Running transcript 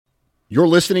You're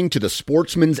listening to the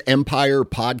Sportsman's Empire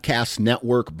Podcast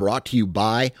Network, brought to you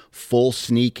by Full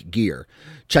Sneak Gear.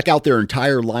 Check out their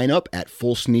entire lineup at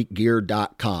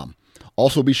fullsneakgear.com.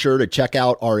 Also be sure to check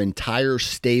out our entire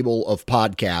stable of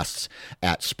podcasts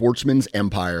at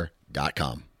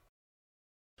sportsmansempire.com.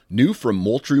 New from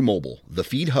Moultrie Mobile, the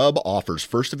Feed Hub offers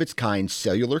first-of-its-kind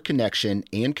cellular connection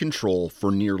and control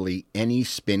for nearly any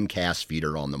spin cast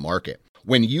feeder on the market.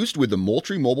 When used with the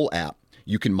Moultrie Mobile app,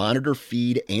 you can monitor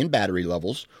feed and battery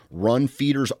levels, run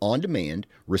feeders on demand,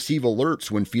 receive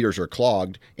alerts when feeders are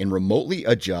clogged, and remotely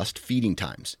adjust feeding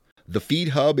times. The Feed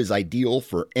Hub is ideal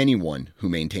for anyone who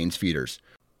maintains feeders.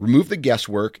 Remove the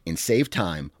guesswork and save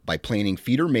time by planning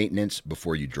feeder maintenance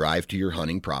before you drive to your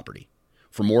hunting property.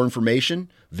 For more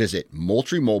information, visit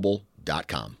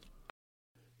MoultrieMobile.com.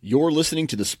 You're listening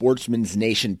to the Sportsman's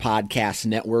Nation Podcast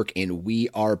Network, and we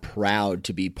are proud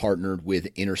to be partnered with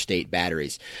Interstate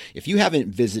Batteries. If you haven't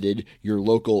visited your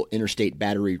local Interstate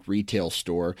Battery retail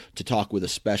store to talk with a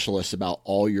specialist about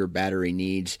all your battery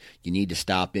needs, you need to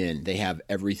stop in. They have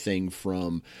everything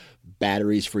from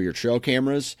batteries for your trail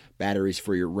cameras, batteries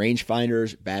for your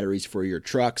rangefinders, batteries for your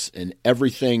trucks, and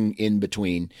everything in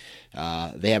between.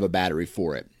 They have a battery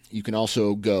for it. You can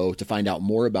also go to find out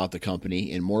more about the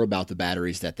company and more about the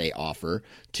batteries that they offer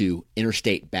to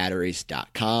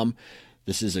interstatebatteries.com.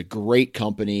 This is a great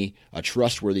company, a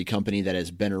trustworthy company that has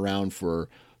been around for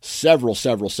several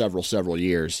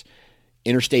years.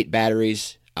 Interstate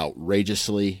Batteries,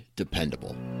 outrageously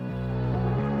dependable.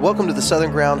 Welcome to the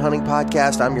Southern Ground Hunting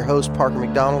Podcast. I'm your host, Parker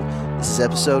McDonald. This is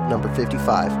episode number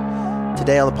 55.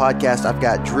 Today on the podcast, I've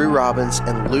got Drew Robbins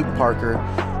and Luke Parker,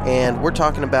 and we're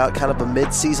talking about kind of a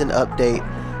mid-season update,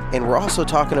 and we're also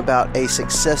talking about a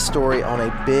success story on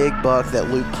a big buck that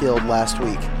Luke killed last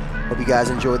week. Hope you guys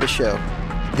enjoy the show.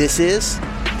 This is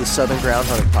the Southern Ground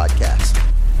Hunting Podcast.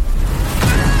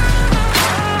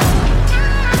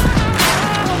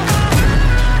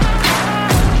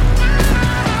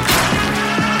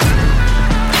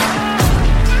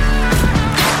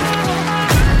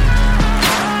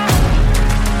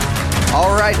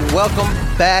 All right, welcome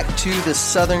back to the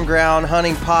Southern Ground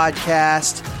Hunting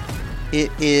Podcast.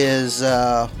 It is,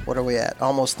 what are we at?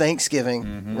 Almost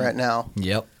Thanksgiving right now.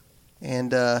 Yep.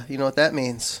 And you know what that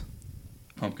means?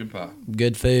 Pumpkin pie.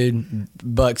 Good food.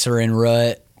 Bucks are in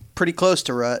rut. Pretty close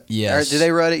to rut. Yes. Do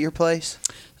they rut at your place?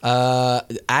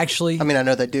 Actually, I mean, I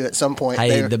know they do at some point.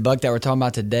 hey, the buck that we're talking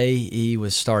about today, he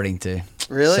was starting to.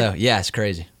 Really? So, yeah, it's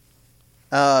crazy.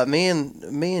 Me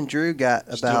and Drew got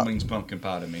about. Still means pumpkin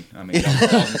pie to me. I mean,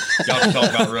 y'all can talk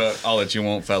about rut all that you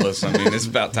want, fellas. I mean, it's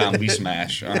about time we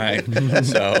smash. All right.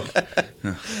 So,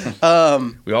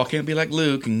 we all can't be like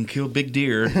Luke and kill big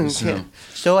deer.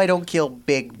 So I don't kill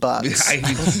big bucks.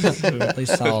 At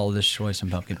least I'll destroy some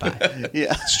pumpkin pie.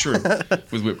 Yeah, it's true.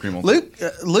 With whipped cream on.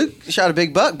 Luke shot a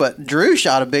big buck, but Drew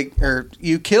shot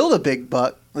you killed a big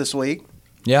buck this week.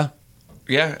 Yeah.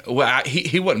 Yeah, well,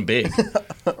 he wasn't big.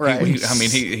 Right.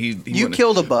 He you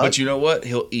killed a buck. But you know what?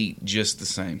 He'll eat just the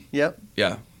same. Yep.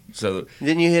 Yeah. So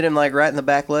didn't you hit him like right in the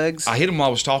back legs? I hit him while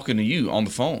I was talking to you on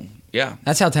the phone. Yeah.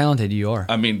 That's how talented you are.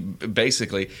 I mean,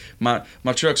 basically, my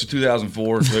truck's a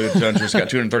 2004 Toyota Tundra. It's got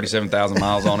 237,000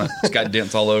 miles on it. It's got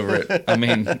dents all over it. I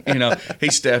mean, he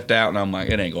stepped out, and I'm like,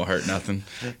 it ain't going to hurt nothing.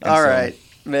 All right.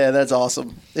 Man, that's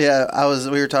awesome. Yeah,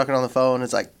 we were talking on the phone.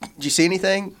 It's like, did you see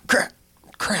anything?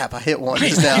 Crap, I hit one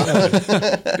just now.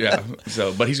 Yeah,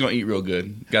 but he's going to eat real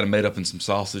good. Got him made up in some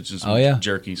sausage and some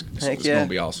jerkies. It's going to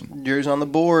be awesome. Drew's on the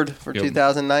board for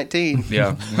 2019.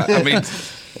 Yeah, I mean,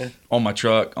 on my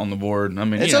truck, on the board. I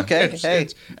mean, it's okay.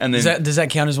 And then, does that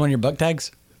count as one of your buck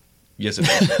tags? Yes, it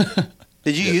does.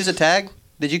 Did you use a tag?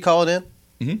 Did you call it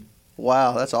in? Mm-hmm.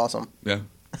 Wow, that's awesome. Yeah.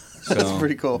 That's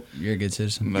pretty cool. You're a good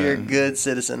citizen. You're a good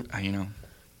citizen.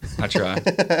 I try.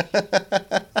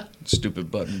 Stupid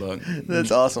button bug.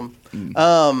 That's awesome.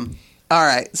 All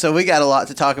right, so we got a lot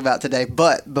to talk about today,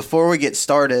 but before we get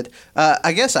started,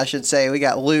 I guess I should say we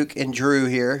got Luke and Drew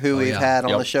here, who we've had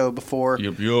on the show before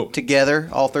together.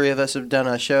 All three of us have done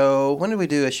a show. When did we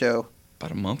do a show?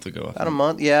 About a month ago, I think. About a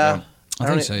month, yeah. I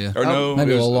think so, yeah. Or no,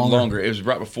 maybe it was a little longer. It was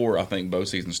right before, I think, bow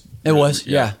season. It was,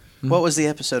 yeah. What was the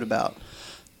episode about?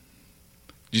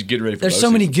 Just get ready for There's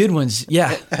so many good ones.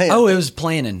 Yeah. Oh, it was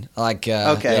planning.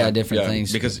 Different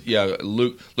things. Because,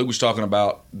 Luke was talking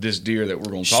about this deer that we're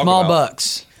going to talk small about.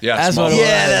 Bucks. Yeah, that's what it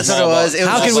was.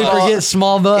 How can we forget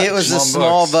small bucks? It was a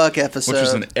small buck episode. Which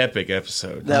was an epic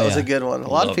episode. That was a good one. A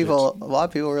lot of people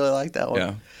really like that one.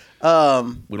 Yeah.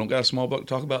 We don't got a small buck to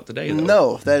talk about today, though.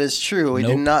 No, that is true. We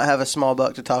do not have a small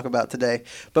buck to talk about today.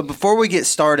 But before we get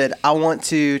started, I want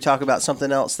to talk about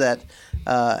something else that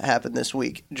happened this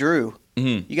week. Drew,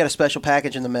 you got a special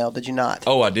package in the mail, did you not?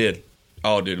 Oh, I did.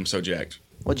 Oh, dude, I'm so jacked.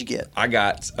 What'd you get? I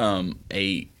got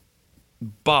a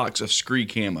box of Scree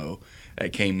camo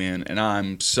that came in, and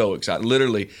I'm so excited.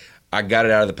 Literally, I got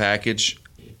it out of the package,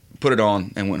 put it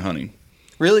on, and went hunting.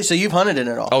 Really? So you've hunted in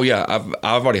it all? Oh yeah,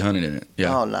 I've already hunted in it.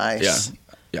 Yeah. Oh, nice.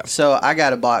 Yeah. So I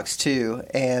got a box too,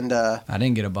 and I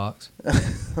didn't get a box.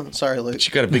 I'm sorry, Luke. But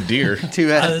you got a big deer. Too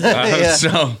bad.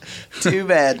 So too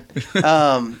bad.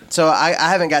 So I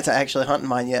haven't got to actually hunt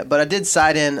mine yet, but I did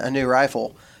sight in a new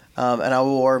rifle, and I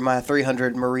wore my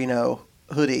 300 Merino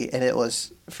hoodie, and it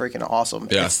was freaking awesome.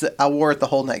 Yeah. I wore it the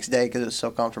whole next day because it was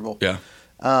so comfortable. Yeah.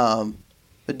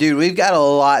 But dude, we've got a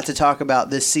lot to talk about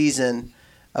this season.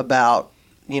 About,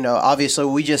 obviously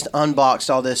we just unboxed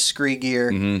all this Scree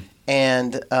gear,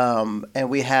 and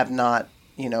we have not,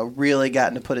 really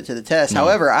gotten to put it to the test. No.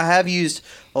 However, I have used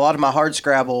a lot of my hard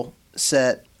scrabble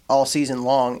set all season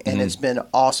long, and it's been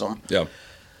awesome. Yeah.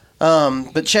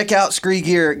 But check out Scree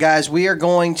gear, guys. We are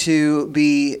going to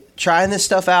be trying this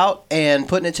stuff out and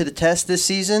putting it to the test this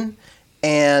season,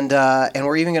 and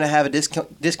we're even going to have a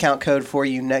discount code for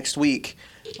you next week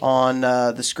on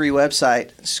the Scree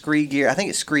website, Scree Gear. I think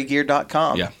it's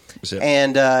screegear.com. Yeah, that's it.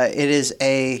 And it is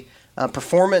a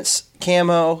performance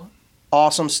camo,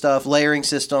 awesome stuff, layering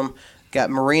system. Got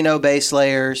merino base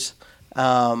layers.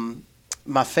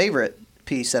 My favorite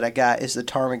piece that I got is the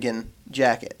ptarmigan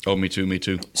jacket. Oh, me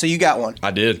too. So you got one.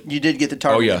 I did. You did get the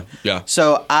ptarmigan. Oh, yeah.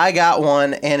 So I got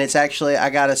one, and it's actually, I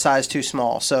got a size too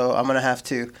small, so I'm going to have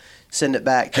to send it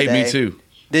back today. Hey, me too.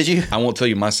 Did you? I won't tell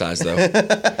you my size, though.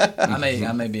 I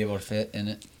may be able to fit in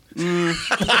it. Hey,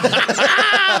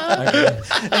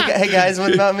 guys,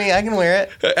 what about me? I can wear it.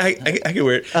 I can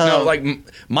wear it. No, like,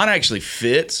 mine actually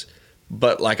fits,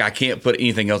 but, like, I can't put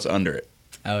anything else under it.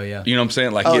 Oh, yeah. You know what I'm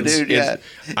saying? Like, dude, yeah.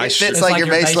 It fits like your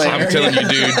base layer. I'm telling you,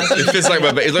 dude. It fits like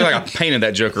my base. It looks like I painted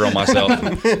that joker on myself.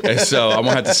 And so I'm going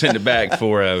to have to send it back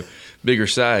for a bigger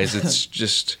size. It's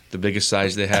just the biggest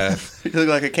size they have. You look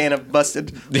like a can of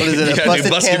busted. What is it? Yeah,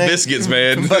 busted biscuits,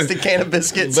 man. Busted can of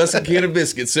biscuits. Busted can of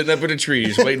biscuits sitting up in a tree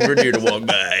just waiting for a deer to walk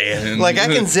by. And like, I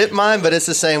can zip mine, but it's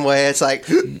the same way. It's like,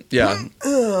 yeah.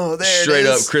 Oh, there straight it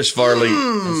is. up Chris Farley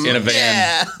in a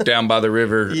van down by the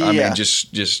river. Yeah. I mean,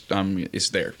 just it's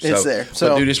there. It's there. So,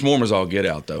 but dude, it's warm as all get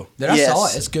out, though. Dude, I saw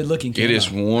it. It's good looking. It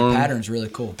is warm. The pattern's really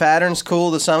cool. Pattern's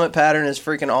cool. The Summit pattern is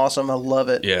freaking awesome. I love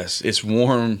it. Yes, it's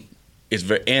warm. It's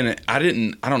very, and I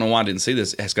don't know why I didn't see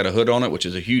this. It's got a hood on it, which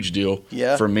is a huge deal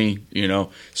for me,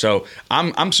 So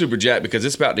I'm super jacked because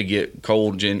it's about to get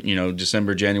cold,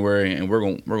 December, January, and we're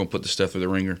gonna put the stuff through the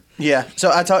ringer. Yeah. So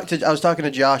I was talking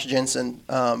to Josh Jensen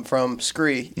from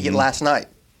Scree last night,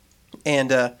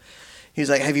 and he was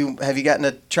like, "Have you gotten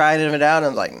to try any of it out?" And I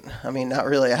was like, "I mean, not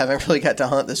really. I haven't really got to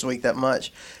hunt this week that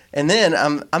much." And then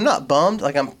I'm not bummed.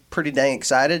 Like, I'm pretty dang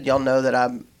excited. Y'all know that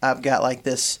I've got like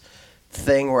this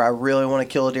thing where I really want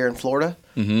to kill a deer in Florida.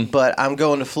 But I'm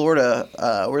going to Florida.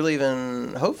 We're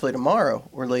leaving hopefully tomorrow.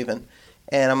 We're leaving,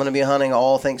 and I'm going to be hunting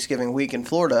all Thanksgiving week in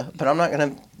Florida. But I'm not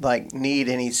going to like need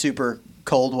any super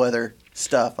cold weather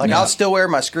stuff. Like, I'll still wear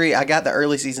my Scree. I got the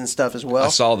early season stuff as well. I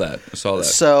saw that.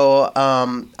 So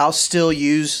I'll still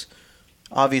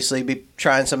obviously be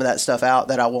trying some of that stuff out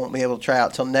that I won't be able to try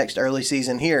out till next early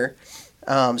season here.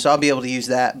 So I'll be able to use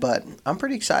that, but I'm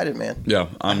pretty excited, man. Yeah,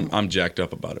 I'm jacked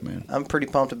up about it, man. I'm pretty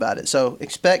pumped about it. So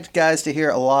expect, guys, to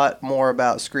hear a lot more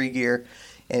about Scree gear,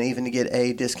 and even to get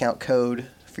a discount code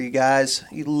for you guys,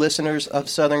 you listeners of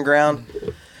Southern Ground.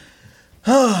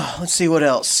 Let's see what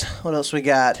else. What else we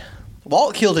got?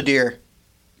 Walt killed a deer.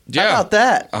 Yeah. How about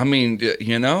that? I mean,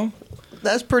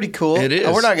 That's pretty cool. It is.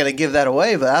 We're not going to give that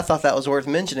away, but I thought that was worth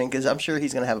mentioning because I'm sure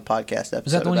he's going to have a podcast episode.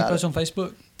 Is that the one you about posted on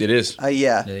Facebook? It is.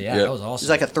 Yeah. Yeah, that was awesome. It's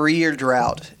like a 3-year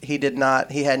drought. He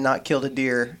had not killed a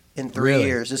deer in 3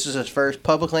 years. This is his first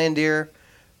public land deer,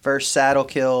 first saddle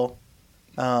kill.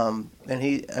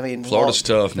 Florida's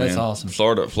tough, man. That's awesome.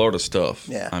 Florida's tough.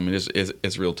 Yeah. I mean,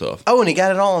 it's real tough. Oh, and he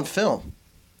got it all on film.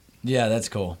 Yeah, that's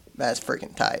cool. That's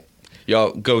freaking tight.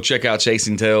 Y'all go check out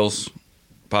Chasing Tales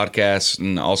podcast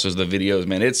and also the videos,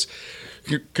 man.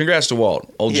 Congrats to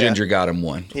Walt. Old Ginger got him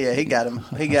one. Yeah, he got him.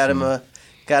 He got him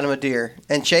a deer.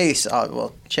 And Chase,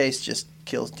 Chase just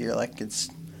kills deer like it's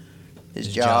his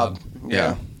job.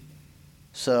 Yeah.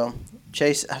 So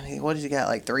Chase, I mean, what has he got?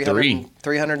 Like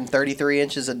 333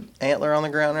 inches of antler on the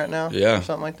ground right now? Yeah. Or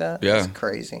something like that? Yeah. That's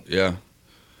crazy. Yeah.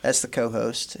 That's the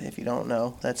co-host, if you don't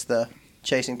know. That's the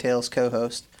Chasing Tales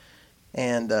co-host.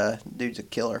 And dude's a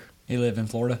killer. He live in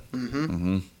Florida?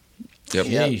 Mm-hmm. Yep.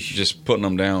 Yeesh. Just putting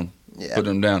them down. putting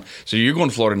them down. So you're going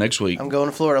to Florida next week. I'm going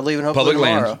to Florida, leaving hopefully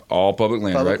tomorrow. Land, all public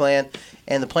land, public right? land.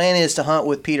 And the plan is to hunt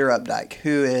with Peter Updike,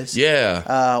 who is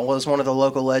was one of the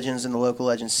local legends in the Local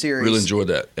Legends series. Really enjoyed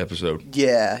that episode.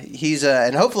 Yeah, he's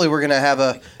and hopefully we're going to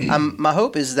have my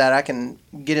hope is that I can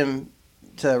get him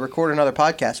to record another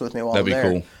podcast with me while I'm there.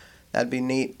 That'd be cool. That'd be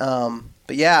neat.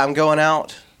 But yeah, I'm going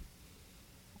out.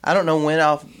 I don't know when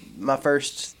my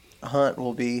first hunt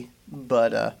will be,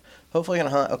 but hopefully going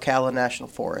to hunt Ocala National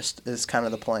Forest is kind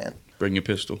of the plan. Bring your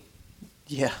pistol.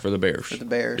 Yeah. For the bears. For the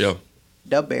bears. Yeah.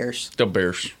 Dub bears. Dub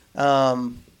bears. Yeah,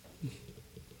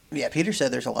 Peter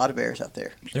said there's a lot of bears out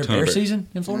there. There's bear season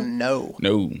in Florida? No.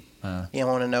 No. You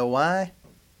want to know why?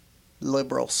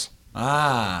 Liberals.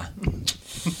 Ah.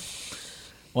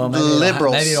 Well,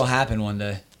 maybe it'll happen one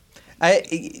day.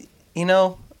 I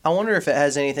wonder if it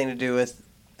has anything to do with,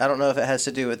 I don't know if it has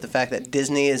to do with the fact that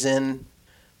Disney is in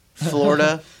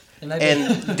Florida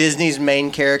and Disney's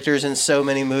main characters in so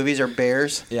many movies are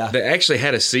bears. Yeah. They actually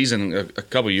had a season a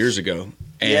couple years ago,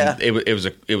 and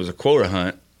it was a quota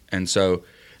hunt, and so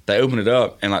they opened it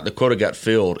up, and like the quota got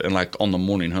filled, and like on the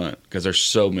morning hunt because there's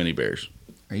so many bears.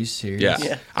 Are you serious?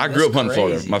 Yeah. I grew up hunting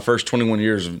Florida. My first 21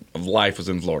 years of life was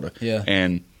in Florida. Yeah.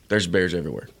 And there's bears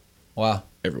everywhere. Wow.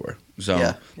 Everywhere.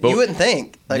 So you wouldn't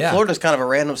think Florida's kind of a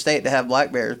random state to have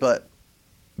black bears, but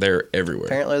they're everywhere.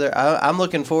 Apparently, I'm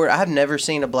looking forward. I have never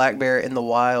seen a black bear in the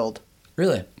wild.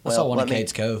 Really? I saw one in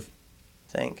Cates Cove.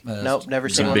 Nope, never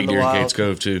seen one in the big deer wild. in Cates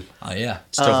Cove too. Oh yeah,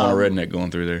 it's tough on a redneck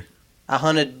going through there. I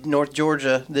hunted North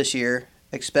Georgia this year,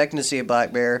 expecting to see a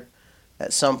black bear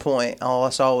at some point. All I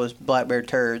saw was black bear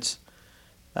turds.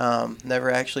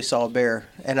 Never actually saw a bear,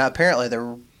 and apparently there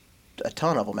were a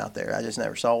ton of them out there. I just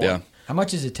never saw one. Yeah. How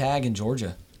much is a tag in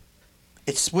Georgia?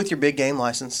 It's with your big game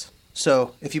license.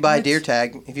 So if you buy a deer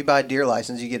tag, if you buy a deer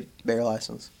license, you get a bear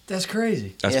license. That's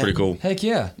crazy. That's pretty cool. Heck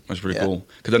yeah. That's pretty cool.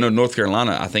 Because I know North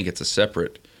Carolina, I think it's a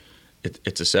separate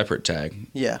tag.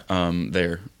 Yeah.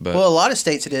 There. But well, a lot of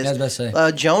states it is. I was about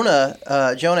to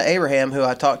say. Jonah Abraham, who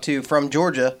I talked to from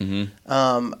Georgia,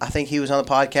 I think he was on the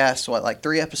podcast, like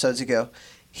 3 episodes ago.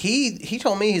 He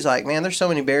told me, he's like, man, there's so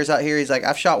many bears out here. He's like,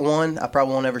 I've shot one. I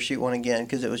probably won't ever shoot one again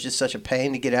because it was just such a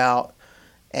pain to get out.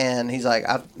 And he's like,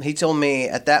 he told me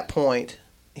at that point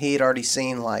he had already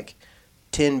seen like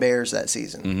 10 bears that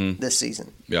season, this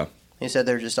season. Yeah. He said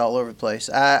they're just all over the place.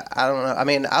 I don't know. I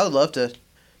mean, I would love to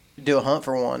do a hunt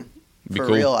for one. For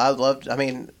cool. Real. I would love to. I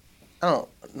mean, I'm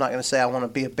not going to say I want to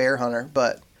be a bear hunter,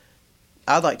 but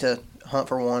I'd like to hunt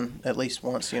for one at least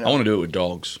once, I want to do it with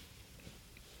dogs.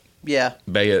 Yeah.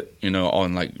 Bay it,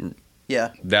 on like.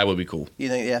 Yeah. That would be cool. You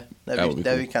think? Yeah. That'd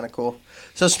be kind of cool.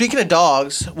 So speaking of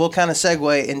dogs, we'll kind of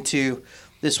segue into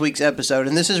this week's episode,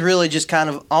 and this is really just kind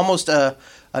of almost an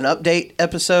update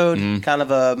episode, kind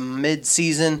of a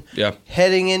mid-season. Yeah.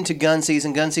 Heading into gun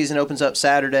season. Gun season opens up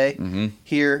Saturday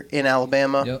here in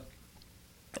Alabama. Yep.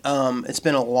 It's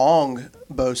been a long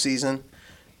bow season.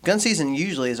 Gun season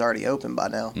usually is already open by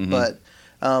now, but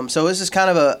so this is kind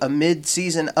of a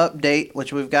mid-season update,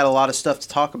 which we've got a lot of stuff to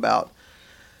talk about.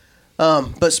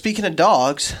 But speaking of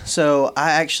dogs, so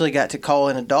I actually got to call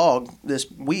in a dog this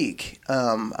week.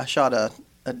 I shot a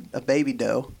baby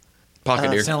doe.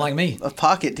 Pocket deer. Sound like me. A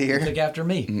pocket deer. Took after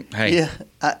me. Hey. Yeah.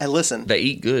 I listen. They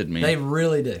eat good, man. They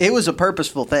really do. It was a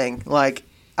purposeful thing. Like,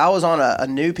 I was on a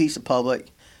new piece of public.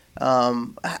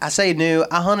 I say new.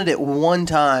 I hunted it one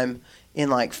time in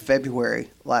like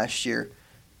February last year.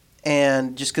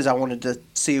 And just because I wanted to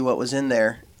see what was in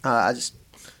there, I just,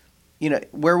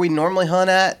 where we normally hunt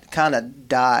at kind of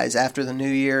dies after the new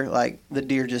year. Like, the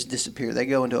deer just disappear. They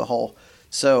go into a hole.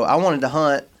 So I wanted to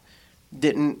hunt.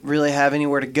 Didn't really have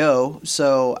anywhere to go.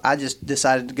 So I just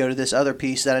decided to go to this other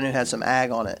piece that I knew had some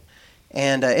ag on it.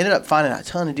 And ended up finding a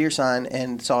ton of deer sign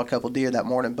and saw a couple deer that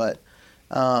morning. But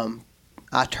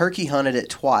I turkey hunted it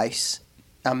twice.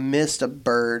 I missed a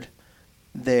bird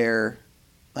there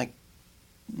like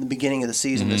the beginning of the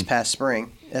season this past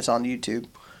spring. That's on YouTube.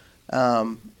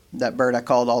 That bird I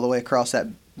called all the way across that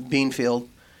bean field.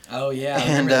 Oh yeah,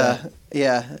 and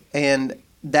yeah, and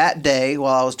that day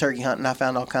while I was turkey hunting, I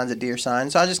found all kinds of deer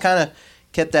signs. So I just kind of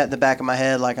kept that in the back of my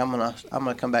head, like I'm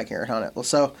gonna come back here and hunt it. Well,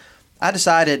 so I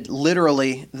decided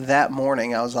literally that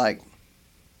morning. I was like,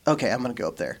 okay, I'm gonna go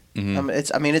up there. It's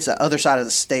the other side of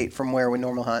the state from where we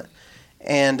normally hunt,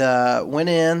 and went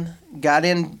in, got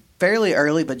in fairly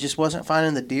early, but just wasn't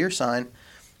finding the deer sign,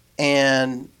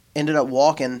 and ended up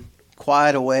walking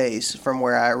quite a ways from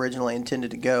where I originally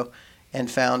intended to go, and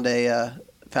found a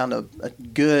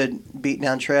good beat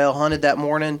down trail. Hunted that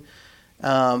morning,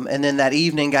 and then that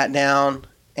evening got down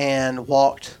and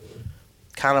walked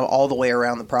kind of all the way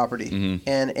around the property,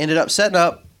 and ended up setting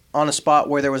up on a spot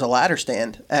where there was a ladder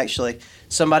stand. Actually,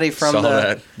 somebody from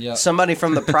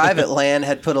the private land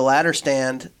had put a ladder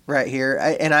stand right here,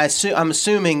 and I'm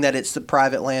assuming that it's the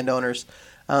private landowners.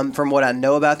 From what I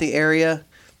know about the area,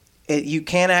 you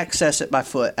can't access it by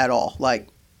foot at all. Like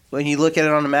when you look at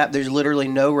it on the map, there's literally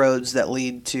no roads that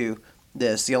lead to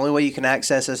this. The only way you can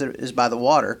access it is by the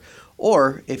water,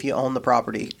 or if you own the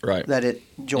property that it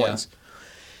joins. Yeah.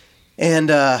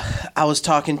 And I was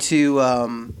talking to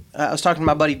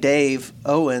my buddy Dave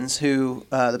Owens, who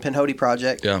the Pinhoti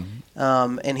Project. Yeah.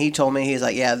 And he told me, he's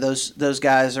like, yeah, those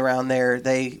guys around there,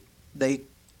 they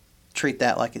treat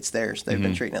that like it's theirs. They've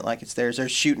been treating it like it's theirs.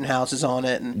 There's shooting houses on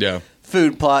it and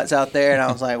food plots out there. And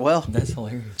I was like, well, that's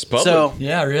hilarious. It's public. So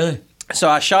yeah, really. So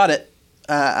I shot it.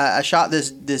 I shot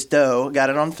this doe, got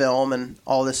it on film and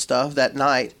all this stuff that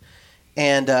night,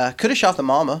 and could have shot the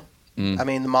mama. I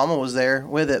mean, the mama was there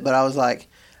with it, but I was like,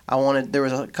 there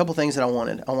was a couple things that I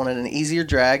wanted. I wanted an easier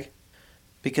drag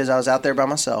because I was out there by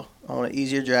myself. I wanted an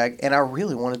easier drag, and I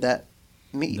really wanted that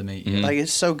meat. The meat, Like,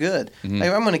 it's so good. Like,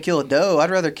 if I'm going to kill a doe, I'd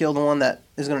rather kill the one that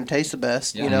is going to taste the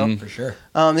best, you know? For sure.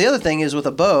 The other thing is with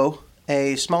a bow,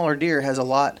 a smaller deer has a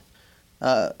lot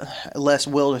less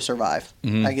will to survive,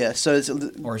 I guess. So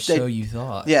so you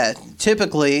thought. Yeah,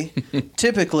 typically,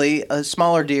 a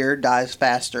smaller deer dies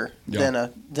faster than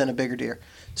a bigger deer.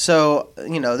 So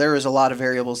there was a lot of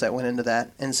variables that went into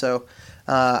that, and so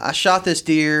I shot this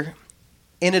deer.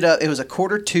 It was a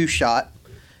 1/4-2 shot,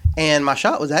 and my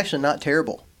shot was actually not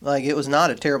terrible. Like, it was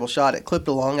not a terrible shot. It clipped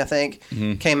along, I think,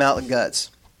 came out the guts,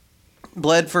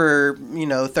 bled for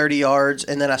 30 yards,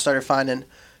 and then I started finding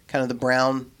kind of the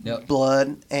brown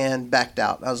blood and backed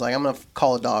out. I was like, I'm going to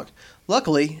call a dog.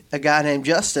 Luckily, a guy named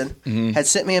Justin had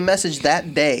sent me a message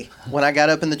that day when I got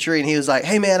up in the tree, and he was like,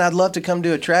 hey, man, I'd love to come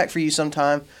do a track for you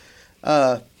sometime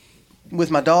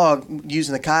with my dog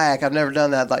using the kayak. I've never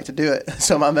done that. I'd like to do it.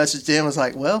 So my message to him was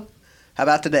like, well, how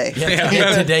about today?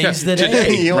 Yeah, today's the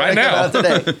day. You right now. About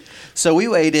today? So we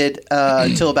waited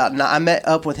until about 9. I met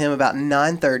up with him about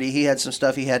 9:30. He had some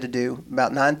stuff he had to do.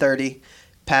 About 9:30,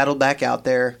 paddled back out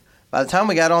there. By the time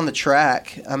we got on the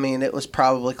track, I mean, it was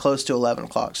probably close to 11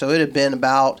 o'clock. So it had been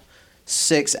about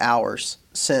 6 hours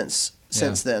since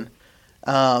then.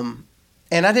 And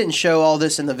I didn't show all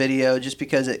this in the video just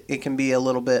because it can be a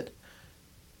little bit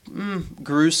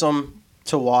gruesome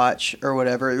to watch or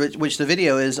whatever, which the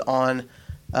video is on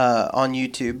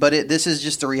YouTube. But this is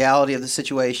just the reality of the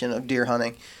situation of deer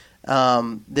hunting.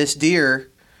 This deer,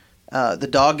 the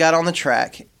dog got on the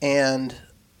track, and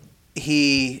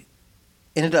he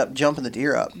ended up jumping the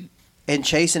deer up and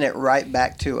chasing it right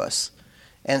back to us.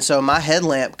 And so my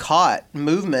headlamp caught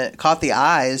the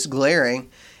eyes glaring.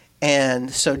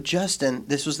 And so Justin,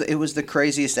 it was the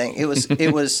craziest thing. It was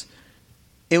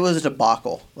a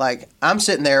debacle. Like, I'm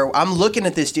sitting there, I'm looking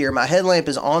at this deer. My headlamp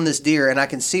is on this deer, and I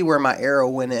can see where my arrow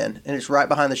went in, and it's right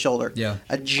behind the shoulder. Yeah,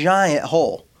 a giant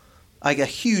hole, like a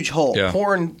huge hole,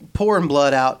 pouring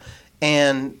blood out.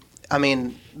 And I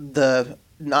mean,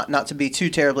 not to be too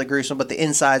terribly gruesome, but the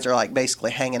insides are like basically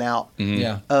hanging out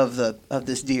of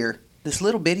this deer, this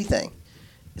little bitty thing.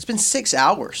 It's been 6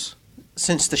 hours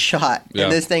since the shot,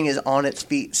 and this thing is on its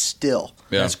feet still.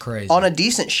 Yeah. That's crazy. On a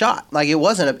decent shot, like it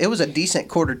was a decent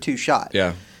 1/4-2 shot.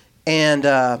 Yeah, and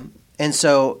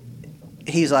so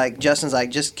Justin's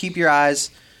like, just keep your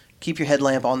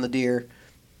headlamp on the deer,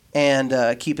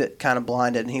 and keep it kind of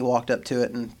blinded. And he walked up to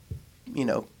it and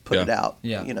put it out.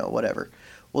 Yeah, whatever.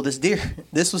 Well, this deer,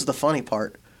 this was the funny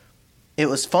part. It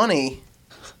was funny,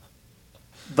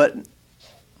 but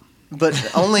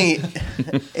only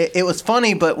it was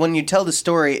funny. But when you tell the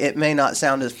story, it may not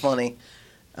sound as funny.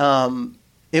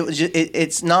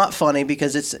 It's not funny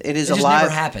because it is a live.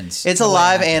 Never happens. It's a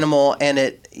live animal, and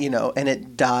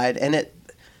it died, and it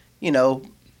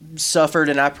suffered,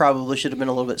 and I probably should have been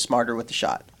a little bit smarter with the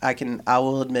shot. I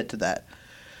will admit to that.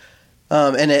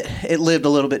 And it lived a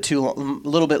little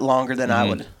bit longer than I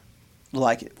would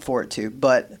like it for it to.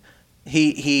 But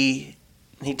he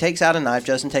takes out a knife.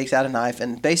 Justin takes out a knife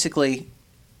and basically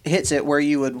hits it where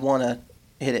you would want to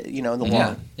hit it. In the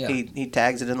lung. Yeah. He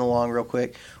tags it in the lung real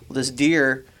quick. Well, this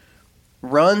deer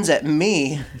runs at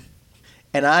me,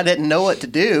 and I didn't know what to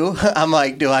do. I'm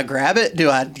like, do I grab it? Do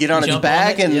I get on its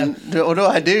back? What do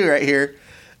I do right here?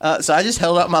 So I just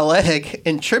held out my leg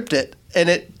and tripped it. And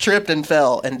it tripped and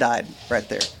fell and died right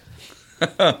there.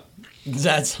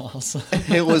 That's awesome.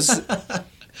 It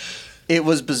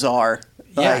was bizarre.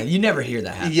 Yeah, you never hear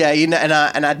that happen. Yeah,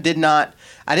 and I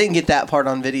didn't get that part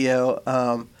on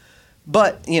video.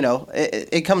 But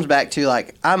it comes back to,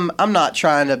 like, I'm not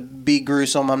trying to be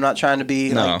gruesome. I'm not trying to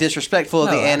be like disrespectful of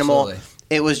the animal. Absolutely.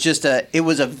 it was just a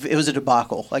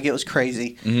debacle. Like, it was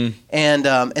crazy. Mm-hmm.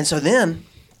 And so then,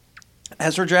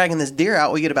 as we're dragging this deer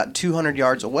out, we get about 200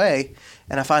 yards away,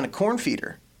 and I find a corn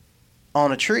feeder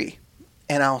on a tree,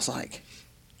 and I was like,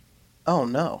 "Oh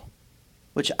no!"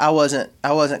 Which I wasn't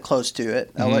close to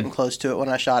it. I wasn't close to it when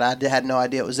I shot. I had no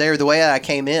idea it was there. The way I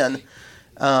came in,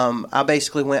 I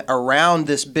basically went around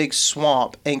this big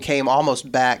swamp and came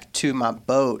almost back to my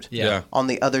boat on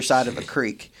the other side of a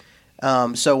creek.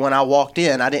 So when I walked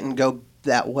in, I didn't go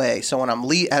that way. So when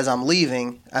as I'm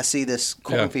leaving, I see this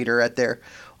corn feeder right there.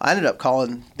 I ended up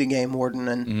calling the game warden,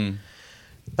 and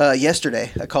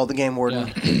yesterday I called the game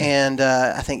warden, and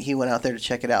I think he went out there to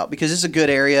check it out because it's a good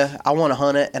area. I want to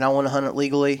hunt it, and I want to hunt it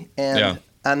legally. And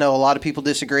I know a lot of people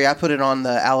disagree. I put it on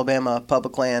the Alabama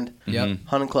Public Land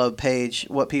Hunting Club page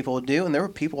what people would do, and there were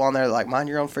people on there like, mind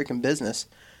your own freaking business.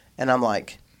 And I'm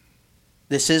like,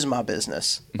 this is my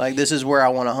business. Like, this is where I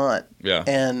want to hunt. Yeah.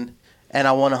 And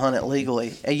I want to hunt it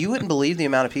legally. And you wouldn't believe the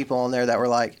amount of people on there that were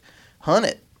like, hunt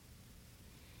it.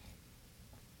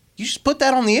 You just put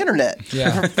that on the internet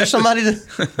for somebody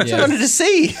to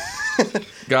see.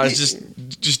 Guys,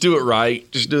 just do it right.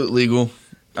 Just do it legal.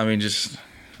 I mean,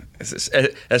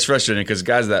 that's frustrating because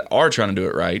guys that are trying to do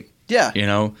it right,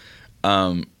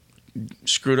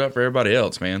 screwed up for everybody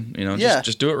else, man.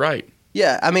 Just do it right.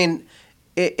 Yeah, I mean,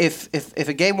 if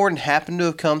a game warden happened to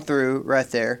have come through right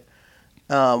there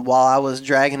while I was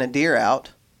dragging a deer out,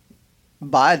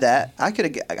 by that, I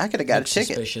could have got a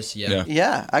ticket. Suspicious,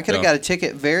 yeah. I could have got a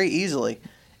ticket very easily,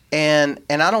 and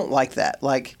I don't like that.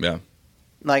 Like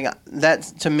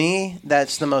that to me,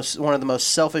 that's one of the most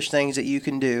selfish things that you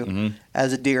can do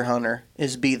as a deer hunter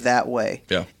is be that way.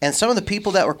 Yeah. And some of the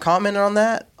people that were commenting on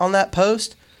that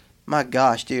post, my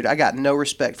gosh, dude, I got no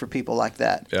respect for people like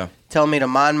that. Yeah. Telling me to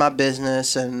mind my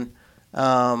business and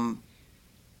don't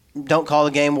call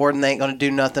the game warden. They ain't gonna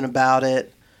do nothing about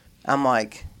it. I'm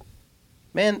like,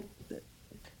 man,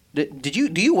 do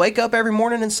you wake up every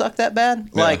morning and suck that bad?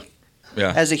 Yeah. Like,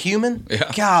 as a human?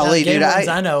 Yeah. Golly, dude.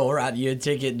 I know will write you a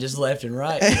ticket just left and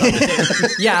right.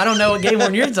 I don't know what game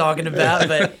warden you're talking about,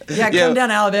 but come down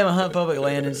to Alabama, hunt public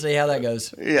land, and see how that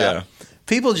goes. Yeah.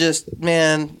 People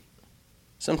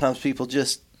sometimes people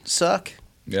just suck.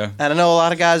 Yeah. And I know a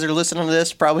lot of guys are listening to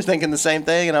this probably thinking the same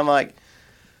thing, and I'm like,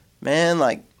 man,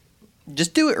 like,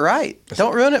 just do it right.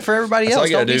 Don't ruin it for everybody else.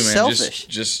 Don't be selfish.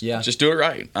 Just do it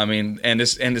right. I mean, and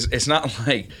it's not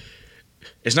like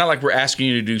we're asking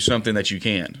you to do something that you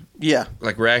can. Yeah.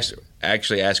 Like we're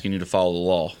actually asking you to follow the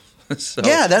law. So,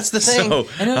 yeah, that's the thing. So,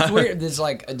 I know it's weird. It's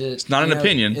like it's not an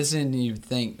opinion. Isn't you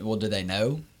think? Well, do they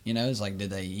know? It's like, did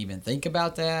they even think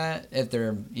about that? If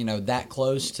they're that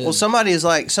close to. Well, somebody was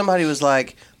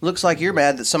like, looks like you're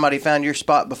mad that somebody found your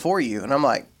spot before you, and I'm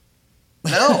like,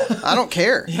 no, I don't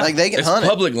care. Like, they can hunt it. It's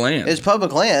public land. It's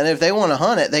public land. If they want to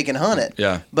hunt it, they can hunt it.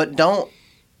 Yeah. But don't.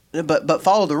 But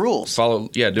follow the rules. Do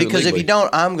it because if you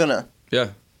don't, I'm gonna. Yeah.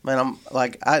 Man, I'm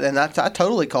like, I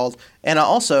totally called, and I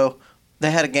also they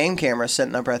had a game camera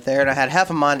sitting up right there, and I had half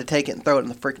a mind to take it and throw it in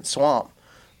the freaking swamp,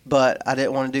 but I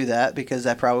didn't want to do that because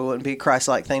that probably wouldn't be a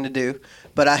Christ-like thing to do.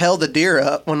 But I held the deer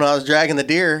up when I was dragging the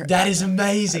deer. That is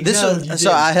amazing.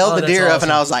 So I held the deer up,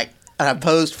 and I was like, and I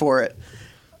posed for it,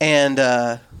 and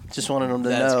just wanted them to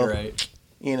know. That's great.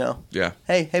 Yeah.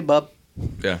 Hey, bub.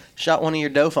 Yeah. Shot one of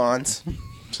your dauphins.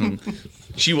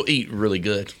 She will eat really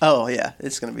good. Oh yeah,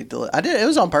 it's gonna be delicious. I did. It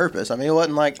was on purpose. I mean, it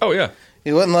wasn't like. Oh yeah.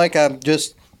 It wasn't like I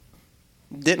just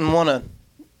didn't want to.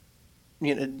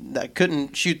 I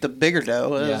couldn't shoot the bigger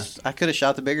doe. I could have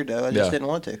shot the bigger doe. I just didn't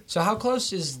want to. So how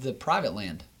close is the private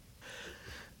land?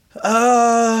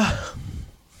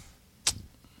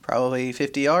 Probably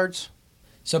 50 yards.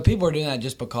 So people are doing that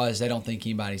just because they don't think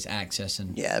anybody's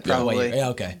accessing. Yeah, probably. Yeah,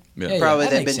 okay. Yeah. Probably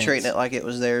they've been treating it like it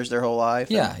was theirs their whole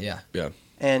life. Yeah.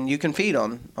 And you can feed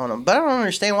on them. But I don't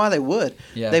understand why they would.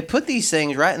 Yeah. They put these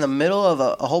things right in the middle of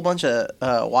a whole bunch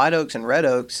of white oaks and red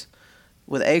oaks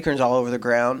with acorns all over the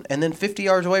ground, and then 50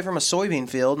 yards away from a soybean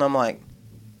field. And I'm like,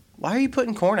 why are you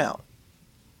putting corn out?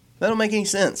 That don't make any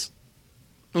sense.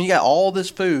 When you got all this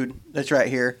food that's right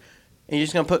here, and you're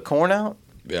just going to put corn out?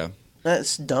 Yeah.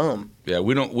 That's dumb. Yeah,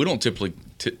 we don't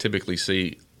typically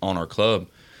see on our club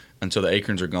until the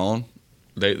acorns are gone.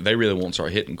 They really won't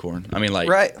start hitting corn. I mean,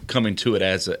 like coming to it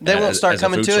as a they won't start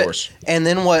coming to source. It. And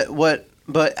then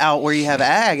but out where you have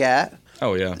ag at.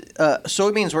 Oh yeah.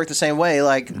 Soybeans work the same way.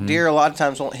 Like deer a lot of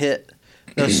times won't hit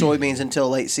those soybeans until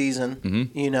late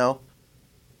season.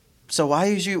 So why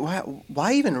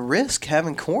even risk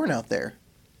having corn out there?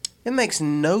 It makes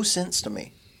no sense to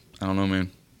me. I don't know,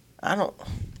 man. I don't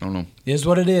know. It is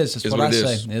what it is. That's what I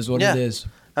say. It is what it is.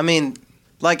 I mean,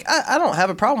 Like I don't have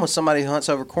a problem with somebody who hunts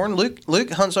over corn. Luke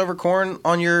hunts over corn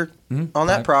on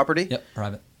that property. Yep,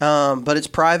 private. But it's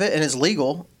private and it's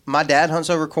legal. My dad hunts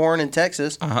over corn in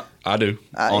Texas. I do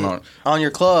on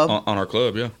your club. On our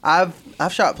club, yeah. I've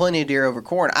shot plenty of deer over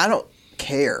corn. I don't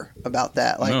care about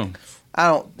that. Like No. I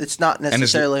don't. It's not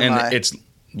necessarily it's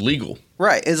legal.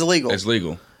 Right. It's illegal. It's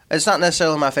legal. It's not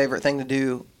necessarily my favorite thing to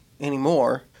do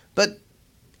anymore. But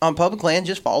on public land,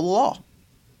 just follow the law.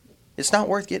 It's not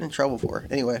worth getting in trouble for.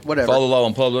 Anyway, whatever. Follow the law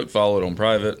on public. Follow it on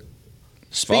private.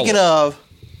 Speaking of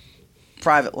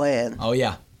private land. Oh,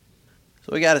 yeah.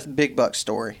 So we got a big buck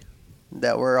story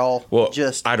that we're all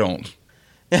I don't.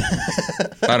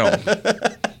 I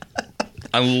don't.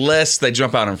 Unless they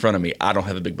jump out in front of me, I don't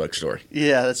have a big buck story.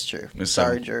 Yeah, that's true.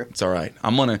 Sorry, Drew. It's all right.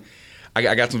 I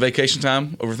got some vacation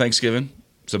time over Thanksgiving,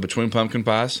 so between pumpkin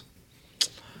pies,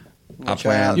 I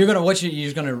plan. You're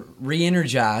gonna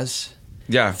re-energize.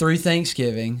 Yeah. Through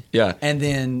Thanksgiving. Yeah. And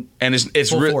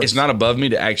it's not above me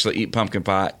to actually eat pumpkin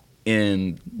pie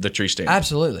in the tree stand.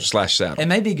 Absolutely. /saddle. It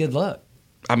may be good luck.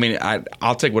 I mean,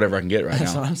 I'll take whatever I can get right now.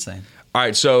 That's what I'm saying. All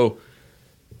right, so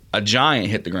a giant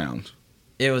hit the ground.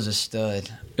 It was a stud.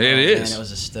 It is. Man, it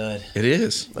was a stud. It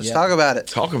is. Let's talk about it.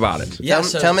 Talk about it. Yeah,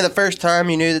 tell me the first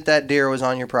time you knew that deer was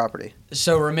on your property.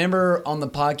 So remember on the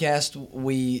podcast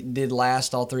we did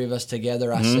last, all three of us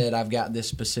together, I said I've got this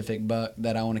specific buck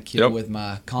that I want to kill with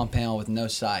my compound with no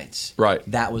sights. Right.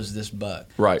 That was this buck.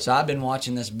 Right. So I've been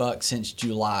watching this buck since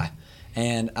July.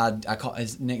 And I call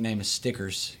his nickname is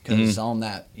Stickers because it's on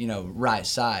that right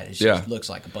side. It just looks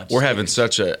like a bunch. We're of having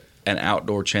stickers. such an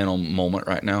outdoor channel moment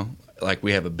right now. Like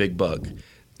we have a big buck,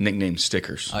 nicknamed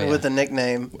Stickers. Oh, yeah. With a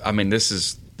nickname. I mean, this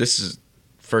is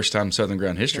first time Southern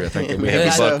Ground history. I think that we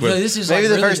have a buck with. This is maybe like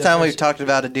the really first time we've talked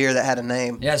about a deer that had a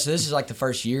name. Yeah, so this is like the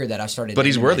first year that I started. But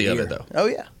he's naming worthy my of deer. it though. Oh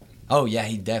yeah. Oh yeah,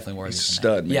 he definitely worthy. He's a of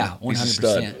stud, that. man. Yeah, 100%. He's a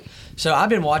stud. So I've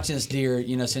been watching this deer,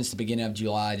 since the beginning of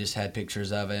July. I just had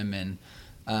pictures of him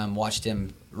and watched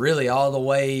him really all the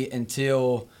way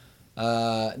until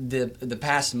the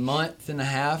past month and a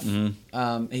half.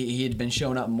 He had been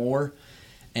showing up more,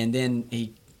 and then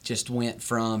he just went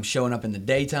from showing up in the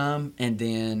daytime and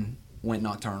then went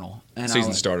nocturnal. And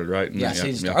Season started, right? Yeah,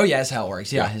 season started. Oh yeah, that's how it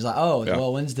works. Yeah, he's like,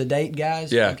 well, when's the date,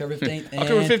 guys? Yeah, October 15th.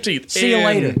 October 15th. See you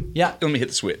later. Yeah, let me hit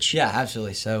the switch. Yeah,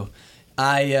 absolutely. So,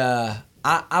 I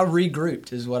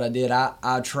regrouped is what I did.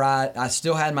 I tried. I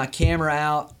still had my camera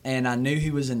out, and I knew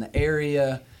he was in the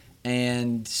area.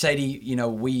 And Sadie,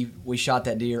 we shot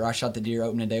that deer. I shot the deer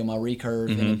opening day on my recurve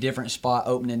in a different spot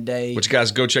opening day. Which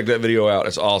guys, go check that video out.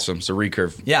 It's awesome. It's a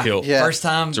recurve kill. Yeah. First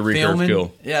time it's a recurve filming.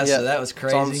 kill. Yeah, so that was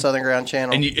crazy. It's on the Southern Ground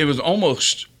channel. And it was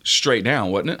almost straight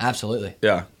down, wasn't it? Absolutely.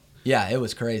 Yeah. Yeah, it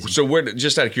was crazy. So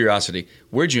just out of curiosity,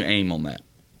 where'd you aim on that?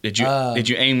 Did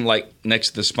you aim like next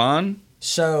to the spine?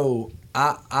 So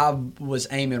I was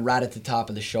aiming right at the top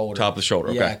of the shoulder. Top of the shoulder,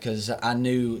 okay. Yeah, because I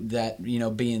knew that,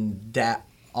 being that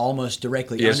almost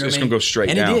directly under me. It's going to go straight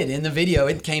down. And it did. In the video,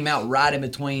 it came out right in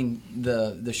between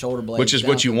the shoulder blades. Which is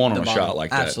what you want on a shot like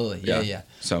that. Absolutely, yeah.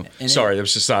 So, and sorry, that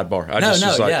was just a sidebar.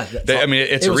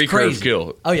 It's a recurve crazy.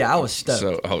 kill. Oh, yeah, I was stoked.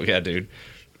 So, yeah, dude.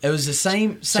 It was the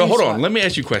same So, hold shot. on. Let me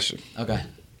ask you a question. Okay.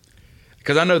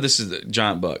 Because I know this is a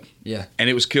giant buck. Yeah. And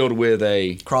it was killed with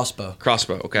a crossbow,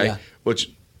 okay? Yeah.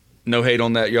 Which, no hate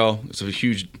on that, y'all. It's a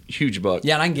huge, huge buck.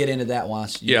 Yeah, and I can get into that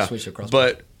once you switch to crossbow.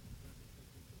 But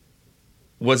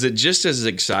was it just as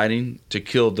exciting to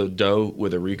kill the doe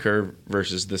with a recurve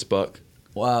versus this buck?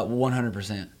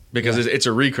 100%. Because it's a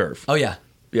recurve. Oh, yeah.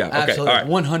 Yeah, okay. Absolutely.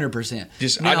 All right.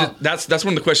 100%. That's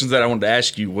one of the questions that I wanted to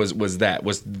ask you was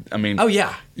Oh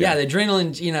yeah. The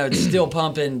adrenaline, it's still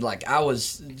pumping. Like I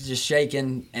was just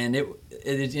shaking, and it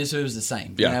was the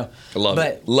same. Yeah, I love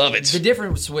it. Love it. The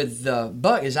difference with the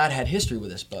buck is I'd had history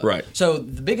with this buck. Right. So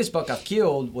the biggest buck I've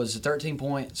killed was a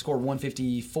 13-point, scored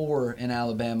 154 in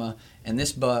Alabama, and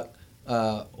this buck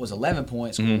was 11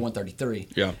 points, scored 133.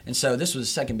 Yeah. And so this was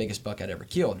the second biggest buck I'd ever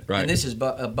killed. Right. And this is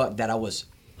a buck that I was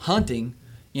hunting.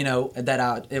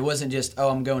 It wasn't just,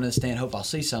 I'm going to the stand, hope I'll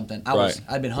see something.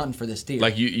 I'd been hunting for this deer.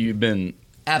 Like you've been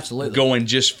absolutely going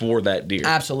just for that deer.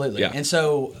 Absolutely. Yeah. And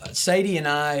so Sadie and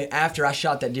I, after I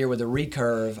shot that deer with a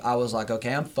recurve, I was like,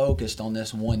 okay, I'm focused on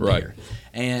this one deer.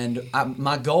 And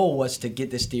my goal was to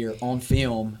get this deer on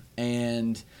film.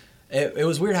 And it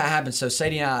was weird how it happened. So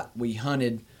Sadie and I, we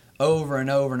hunted over and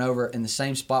over and over in the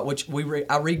same spot, which I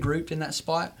regrouped in that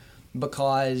spot.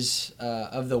 Because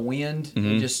of the wind,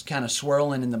 just kind of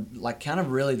swirling in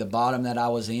really the bottom that I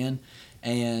was in,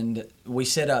 and we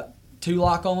set up 2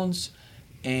 lock-ons,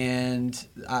 and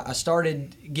I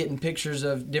started getting pictures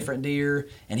of different deer,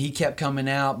 and he kept coming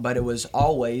out, but it was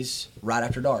always right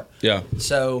after dark. Yeah.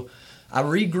 So I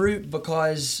regrouped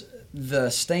because the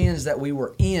stands that we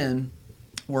were in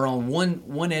were on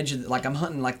one edge of I'm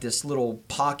hunting like this little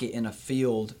pocket in a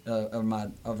field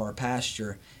of our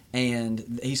pasture,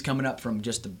 and he's coming up from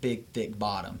just a big thick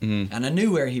bottom, and I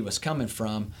knew where he was coming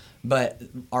from, but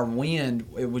our wind,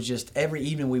 it was just every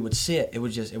evening we would sit, it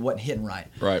wasn't hitting right,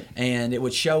 and it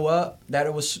would show up that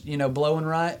it was blowing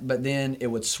right, but then it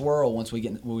would swirl once we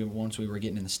were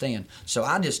getting in the stand. So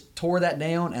I just tore that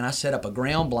down and I set up a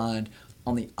ground blind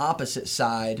on the opposite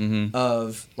side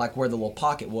of like where the little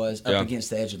pocket was, up against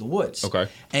the edge of the woods. Okay.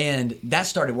 And that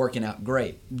started working out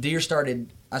great. I started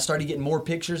getting more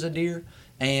pictures of deer,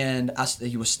 and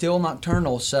he was still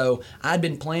nocturnal. So I'd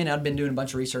been doing a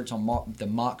bunch of research on the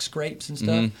mock scrapes and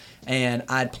stuff, and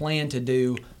I'd planned to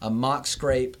do a mock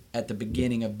scrape at the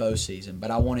beginning of bow season,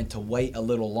 but I wanted to wait a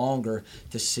little longer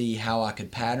to see how I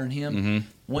could pattern him.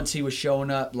 Once he was showing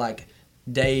up like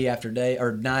day after day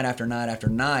or night after night after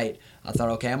night, I thought,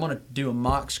 okay, I'm going to do a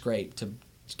mock scrape to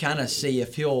kind of see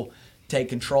if he'll take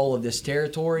control of this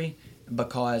territory,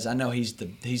 because I know he's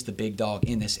the big dog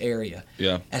in this area.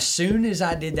 Yeah. As soon as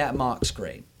I did that mock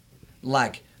scrape,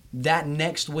 like that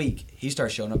next week, he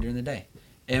started showing up during the day.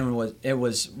 And it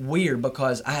was weird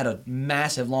because I had a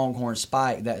massive longhorn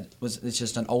spike it's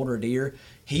just an older deer.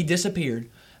 He disappeared.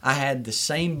 I had the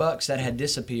same bucks that had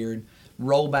disappeared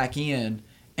roll back in,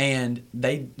 and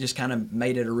they just kind of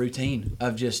made it a routine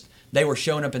of just, they were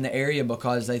showing up in the area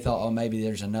because they thought, oh, maybe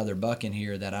there's another buck in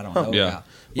here that I don't know about.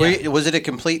 Yeah. Was it a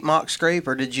complete mock scrape,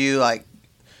 or did you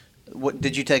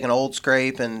did you take an old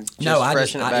scrape and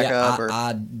freshen it back up?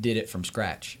 I did it from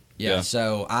scratch. Yeah.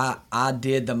 So I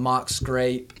did the mock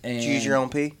scrape. And did you use your own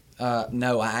pee?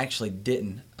 No, I actually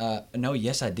didn't.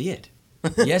 Yes, I did.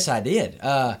 Yes, I did.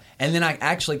 And then I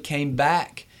actually came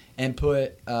back and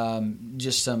put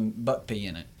just some buck pee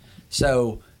in it.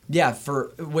 So yeah,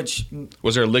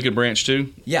 was there a liquid branch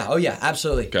too? Yeah, oh yeah,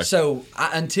 absolutely. Okay. So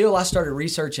until I started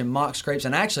researching mock scrapes,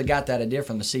 and I actually got that idea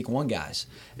from the Seek One guys,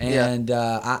 and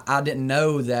I didn't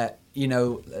know that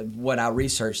what I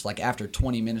researched, like after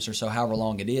 20 minutes or so, however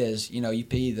long it is, you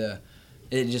pee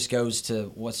it just goes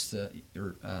to what's the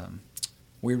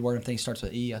weird word? I think it starts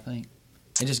with E. I think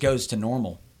it just goes to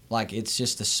normal. Like, it's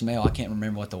just the smell. I can't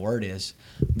remember what the word is,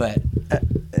 but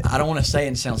I don't want to say it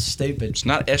and sound stupid. It's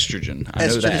not estrogen. I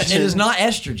know that. It is not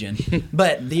estrogen,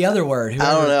 but the other word.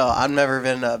 I don't know. I've never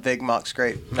been a big mock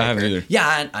scrape maker. I haven't either.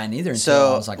 Yeah, I neither. Until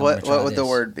I was like, what would the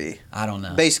word be? I don't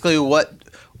know. Basically, what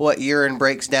urine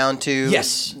breaks down to.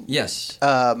 Yes.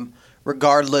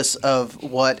 Regardless of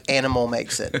what animal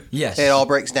makes it. Yes. It all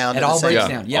breaks down. It all breaks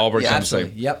down. Yep. All breaks down the absolutely.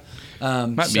 same. Yep.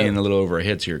 Might be in a little over our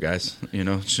heads here, guys.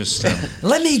 It's just.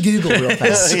 Let me Google real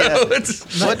fast.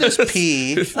 What does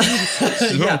pee?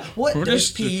 What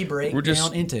does pee break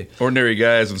down into? Ordinary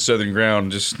guys on Southern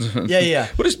ground. Just. Yeah.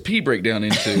 What does pee break down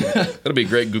into? That'll be a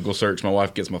great Google search. My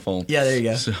wife gets my phone. Yeah, there you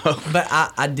go. So. But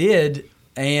I did,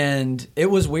 and it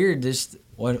was weird. Just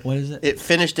what is it? It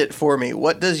finished it for me.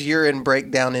 What does urine break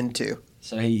down into?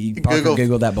 So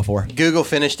Googled that before. Google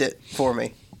finished it for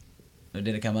me. Did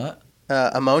it come up?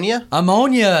 Ammonia?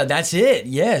 Ammonia, that's it,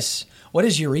 yes. What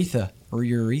is urethra or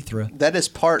urethra? That is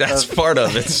part of it.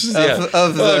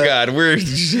 Oh, God.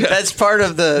 That's part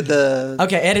of the...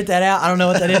 Okay, edit that out. I don't know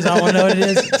what that is. I don't want to know what it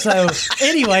is. So,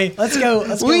 anyway, let's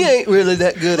go. We ain't really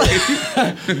that good at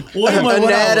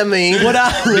anatomy.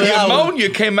 The ammonia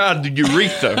came out of the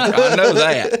urethra. I know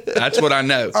that. That's what I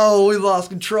know. Oh, we lost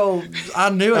control. I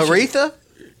knew it. Urethra?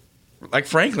 Like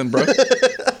Franklin, bro.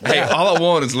 Hey, all I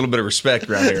want is a little bit of respect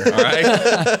around here, all right?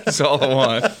 That's all I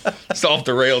want. It's off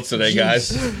the rails today,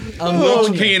 guys. I'm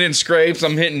peeing in scrapes.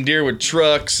 I'm hitting deer with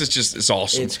trucks. It's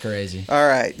awesome. It's crazy. All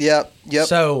right. Yep.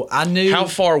 So I knew. How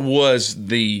far was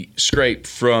the scrape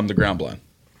from the ground blind?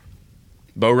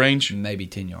 Bow range? Maybe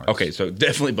 10 yards. Okay, so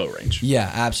definitely bow range.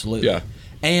 Yeah, absolutely. Yeah.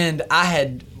 And I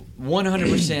had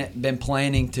 100% been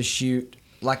planning to shoot,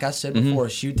 like I said before,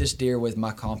 shoot this deer with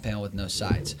my compound with no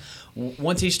sights.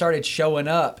 Once he started showing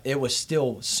up, it was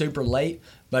still super late,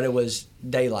 but it was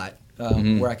daylight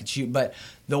where I could shoot. But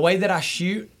the way that I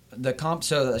shoot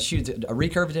so I shoot a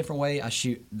recurve a different way. I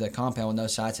shoot the compound with no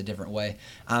sights a different way.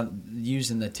 I'm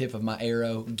using the tip of my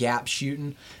arrow, gap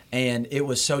shooting, and it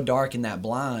was so dark in that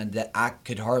blind that I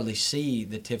could hardly see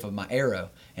the tip of my arrow,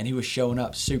 and he was showing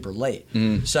up super late.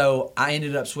 So I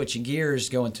ended up switching gears,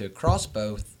 going to a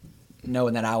crossbow,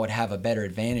 knowing that I would have a better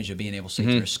advantage of being able to see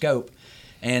through a scope.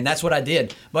 And that's what I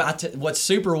did. But what's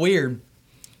super weird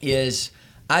is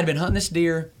I'd been hunting this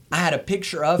deer. I had a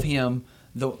picture of him.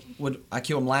 I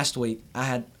killed him last week. I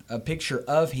had a picture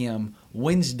of him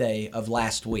Wednesday of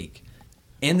last week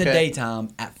in the daytime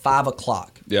at 5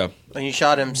 o'clock. Yeah. And you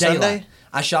shot him Daylight. Sunday?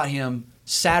 I shot him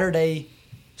Saturday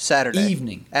Saturday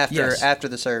evening. after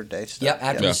the serve day stuff. Yep,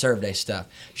 after the serve day stuff.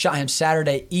 Shot him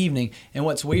Saturday evening, and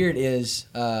what's weird is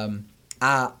I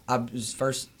was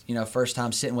first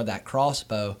time sitting with that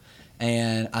crossbow,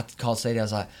 and I called Sadie. I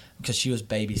was like, because she was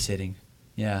babysitting.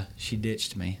 Yeah, she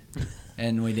ditched me,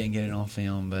 and we didn't get it on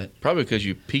film. But probably because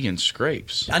you pee in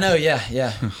scrapes. I know,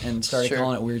 yeah, and started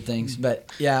calling it weird things.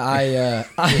 But yeah,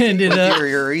 I ended up your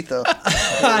urethra.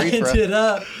 I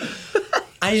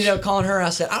ended up calling her. I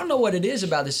said, I don't know what it is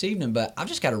about this evening, but I've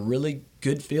just got a really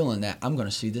good feeling that I'm going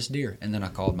to see this deer. And then I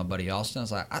called my buddy Austin. I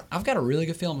was like, I've got a really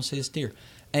good feeling to see this deer.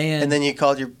 And then you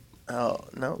called your. Oh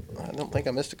no, I don't think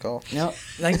I missed a call. No,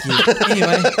 thank you.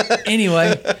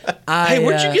 Anyway, hey,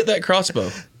 where'd you get that crossbow?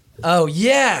 Oh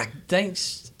yeah,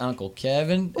 thanks, Uncle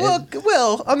Kevin.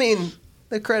 Well, I mean,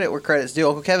 the credit where credit's due.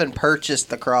 Uncle Kevin purchased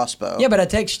the crossbow. Yeah, but I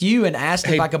texted you and asked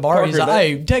if I could borrow it. He's like,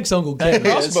 hey, text Uncle Kevin. The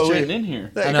crossbow isn't in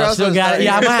here. I know, I still got it.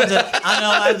 Yeah,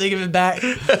 I have to give it back.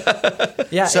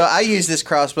 Yeah. So I used this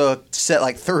crossbow set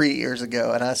like 3 years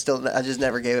ago, and I just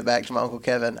never gave it back to my Uncle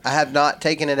Kevin. I have not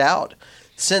taken it out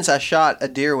since I shot a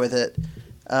deer with it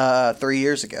 3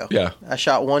 years ago. Yeah. I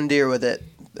shot one deer with it,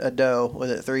 a doe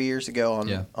with it 3 years ago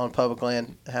on public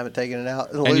land. I haven't taken it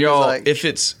out. And y'all, if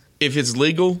it's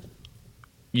legal,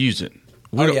 use it.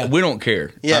 We don't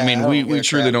care. Yeah, I mean, we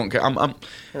truly don't care.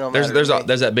 There's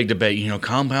that big debate,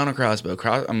 compound or crossbow.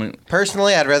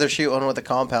 Personally, I'd rather shoot one with a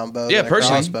compound bow than a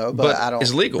crossbow, but I don't.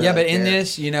 It's legal. Yeah, but in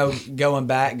this, going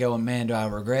back, man, do I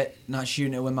regret not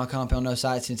shooting it with my compound no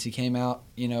sight since he came out,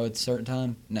 at a certain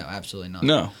time? No, absolutely not.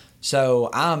 No. So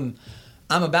I'm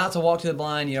about to walk to the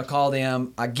blind, call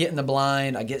them. I get in the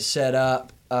blind, I get set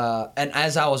up, and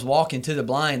as I was walking to the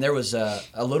blind, there was a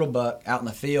little buck out in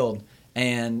the field.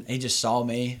 And he just saw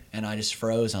me, and I just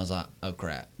froze. And I was like, "Oh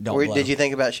crap! Don't blow." Did you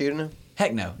think about shooting him?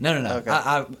 Heck no. Okay.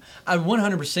 I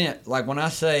 100%. Like when I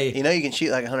say, you can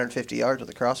shoot like 150 yards with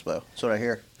a crossbow. That's what I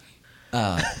hear.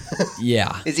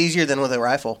 Yeah, it's easier than with a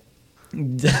rifle.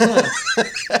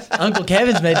 Uncle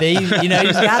Kevin's maybe.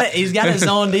 He's got it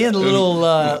zoned in,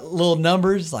 little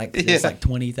numbers it's like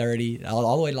 20, 30,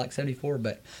 all the way to like 74.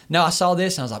 But no, I saw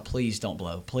this and I was like, please don't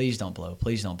blow, please don't blow,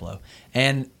 please don't blow.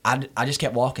 And I just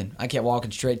kept walking. I kept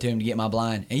walking straight to him to get my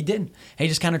blind. And he didn't. He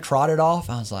just kind of trotted off.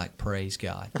 I was like, praise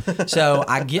God. So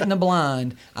I get in the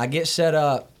blind, I get set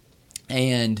up,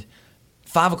 and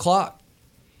 5 o'clock.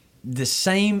 The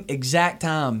same exact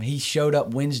time he showed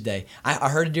up Wednesday. I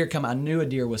heard a deer come. I knew a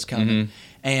deer was coming. Mm-hmm.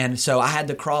 And so I had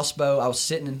the crossbow. I was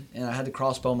sitting and I had the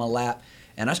crossbow on my lap.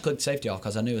 And I just clicked safety off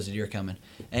because I knew it was a deer coming.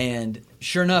 And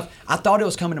sure enough, I thought it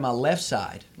was coming to my left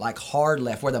side, like hard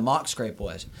left, where the mock scrape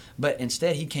was. But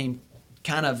instead, he came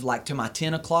kind of like to my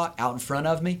 10 o'clock out in front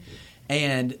of me.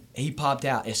 And he popped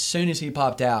out. As soon as he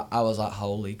popped out, I was like,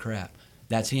 holy crap,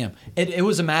 that's him. It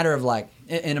was a matter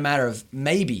of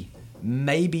maybe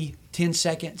 10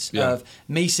 seconds of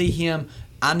me see him.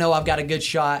 I know I've got a good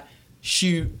shot.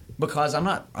 Shoot, because I'm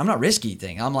not risky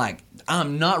thing.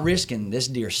 I'm not risking this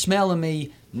deer smelling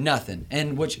me, nothing.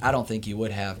 And which I don't think he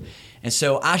would have. And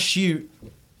so I shoot,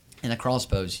 and the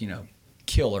crossbow's,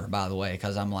 killer, by the way,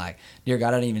 because I'm like, dear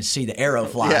God, I didn't even see the arrow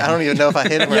fly. Yeah, I don't even know if I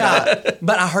hit him or not.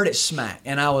 But I heard it smack,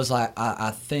 and I was like, I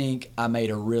think I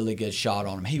made a really good shot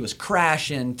on him. He was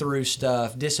crashing through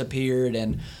stuff, disappeared,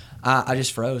 and I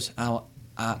just froze. And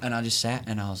I just sat,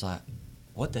 and I was like,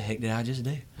 what the heck did I just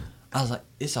do? I was like,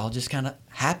 this all just kind of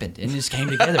happened and just came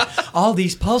together. All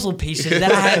these puzzle pieces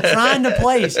that I had trying to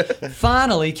place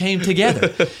finally came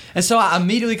together. And so I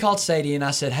immediately called Sadie, and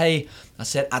I said, hey,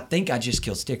 I think I just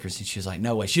killed stickers. And she was like,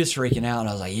 no way. She was freaking out, and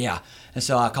I was like, yeah. And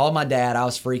so I called my dad. I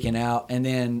was freaking out. And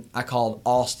then I called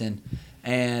Austin,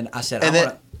 and I said,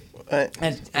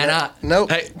 Nope.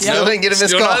 Hey, still didn't get a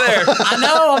missed call. Not there. I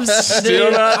know. I'm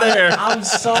still not there. I'm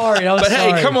sorry.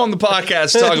 Hey, come on the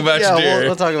podcast. Talk about your deer.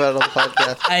 We'll talk about it on the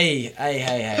podcast. Hey.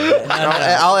 No.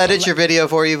 I'll edit your video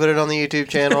for you. Put it on the YouTube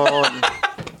channel.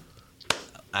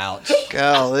 Ouch.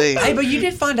 Golly. Hey, but you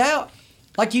did find out.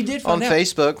 You did find out. On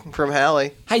Facebook from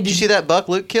Hallie. Hey, did you see that buck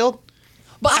Luke killed?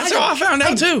 But that's how I found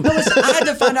out too. No, listen, I had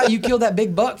to find out you killed that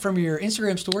big buck from your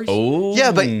Instagram stories. Oh,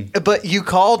 yeah, but you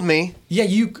called me. Yeah,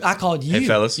 I called you. Hey,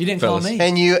 fellas, you didn't call me,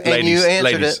 and you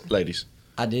answered it. Ladies,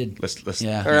 I did. Let's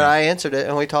yeah. Or I answered it,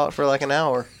 and we talked for like an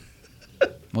hour.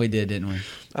 We did, didn't we?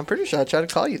 I'm pretty sure I tried to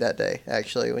call you that day,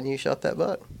 actually, when you shot that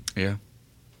buck. Yeah.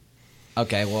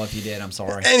 Okay, well, if you did, I'm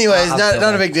sorry. Anyways,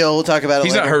 not a big deal. We'll talk about it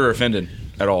later. He's not hurt or offended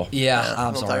at all. Yeah,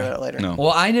 I'm we'll sorry. Talk about it later. No.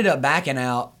 Well, I ended up backing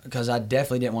out because I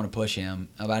definitely didn't want to push him.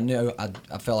 I knew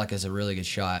I felt like it was a really good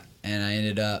shot, and I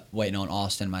ended up waiting on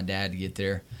Austin, my dad, to get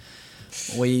there.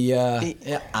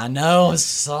 I know.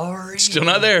 Sorry. Still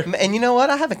not there. And you know what?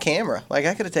 I have a camera. I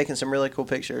could have taken some really cool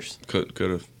pictures. Could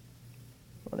have.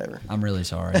 Whatever. I'm really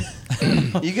sorry.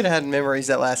 You could have had memories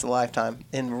that last a lifetime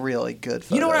and really good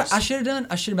photos. You know what I should have done?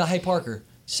 I should have been, hey, Parker,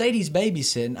 Sadie's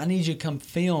babysitting. I need you to come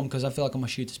film because I feel like I'm going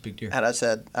to shoot this big deer. And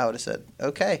I would have said,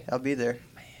 okay, I'll be there.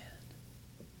 Man.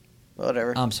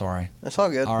 Whatever. I'm sorry. That's all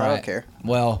good. All right. I don't care.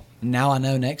 Well, now I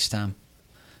know next time.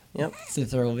 Yep. So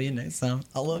there will be a next time.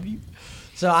 I love you.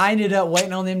 So I ended up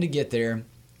waiting on them to get there,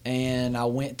 and I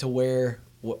went to where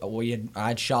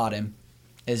I'd shot him.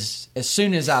 As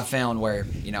soon as I found where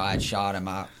I'd shot him,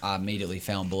 I immediately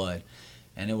found blood,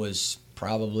 and it was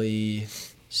probably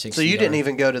 60 So you didn't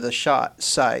even go to the shot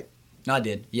site? No, I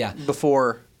did. Yeah.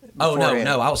 Before. Oh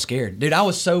no! I was scared, dude. I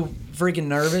was so freaking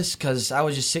nervous because I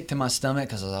was just sick to my stomach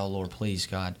because I was, oh Lord, please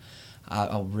God,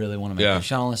 I really want to make a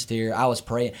shot on this deer. I was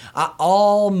praying. I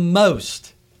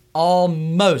almost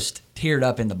teared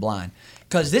up in the blind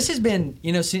because this has been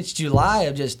since July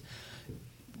of just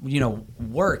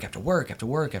work after work after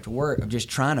work after work of just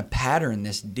trying to pattern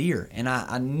this deer, and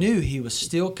I knew he was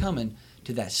still coming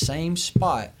to that same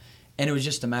spot. And it was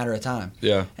just a matter of time.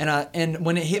 Yeah. And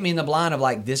when it hit me in the blind of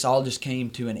like this all just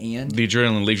came to an end. The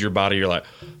adrenaline leaves your body. You're like,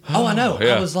 oh I know.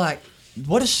 Yeah. I was like,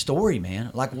 what a story, man.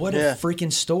 Like what a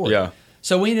freaking story. Yeah.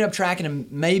 So we ended up tracking him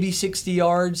maybe 60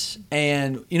 yards.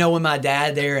 And, when my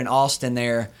dad there in Austin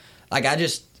there, like I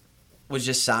just was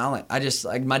just silent. I just,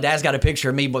 like my dad's got a picture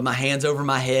of me with my hands over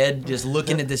my head just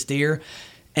looking at this deer.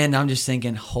 And I'm just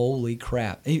thinking, holy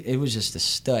crap. It was just a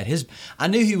stud. I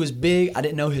knew he was big. I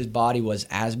didn't know his body was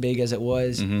as big as it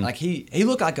was. Mm-hmm. Like he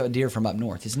looked like a deer from up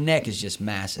north. His neck is just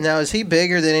massive. Now, is he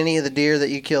bigger than any of the deer that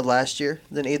you killed last year?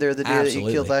 Than either of the deer that you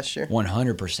killed last year?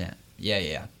 100%.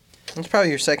 Yeah. It's probably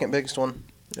your second biggest one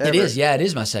ever. It is. Yeah, it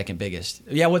is my second biggest.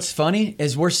 Yeah, what's funny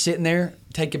is we're sitting there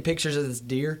taking pictures of this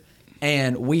deer,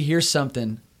 and we hear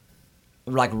something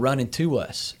like running to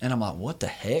us, and I'm like, what the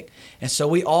heck? And so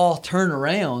we all turn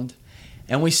around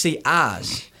and we see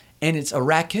eyes, and it's a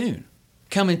raccoon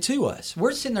coming to us.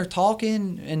 We're sitting there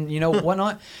talking and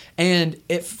whatnot, and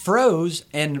it froze,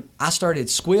 and I started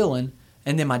squealing,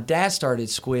 and then my dad started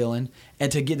squealing,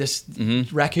 and to get this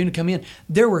raccoon to come in,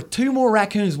 there were two more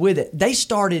raccoons with it. They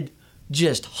started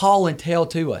just hauling tail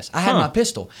to us. I had my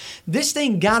pistol. This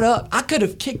thing got up. I could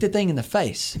have kicked the thing in the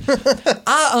face.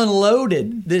 I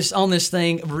unloaded this on this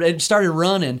thing. It started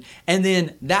running, and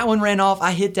then that one ran off.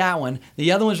 I hit that one.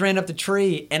 The other ones ran up the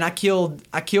tree, and I killed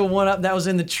one up that was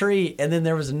in the tree, and then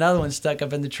there was another one stuck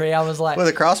up in the tree. I was like, with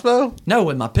a crossbow? No,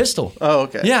 with my pistol. Oh,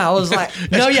 okay. Yeah, I was like,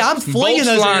 I'm flinging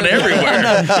those flying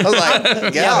everywhere. I was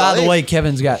like, yeah. By the way,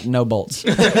 Kevin's got no bolts.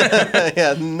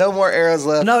 Yeah, no more arrows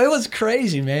left. No, it was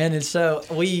crazy, man. And so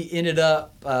we ended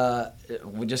up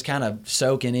just kind of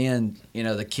soaking in,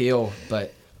 the kill.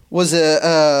 But was it?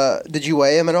 Did you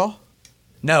weigh him at all?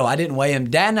 No, I didn't weigh him.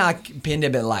 Dad and I pinned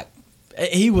him at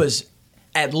he was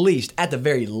at the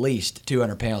very least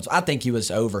 200 pounds. I think he was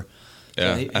over.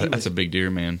 Yeah, that's a big deer,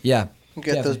 man. Yeah. You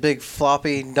got those big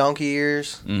floppy donkey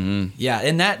ears. Mm-hmm. Yeah,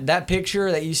 and that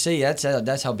picture that you see,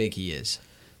 that's how big he is.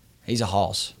 He's a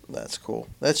hoss. That's cool.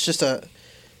 It's just.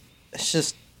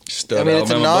 Stud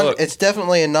it's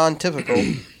definitely a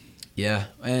non-typical. Yeah,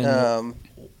 and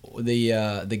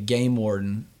the game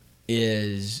warden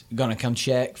is gonna come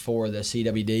check for the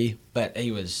CWD, but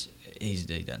he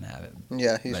doesn't have it.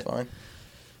 Yeah, he's fine.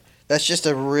 That's just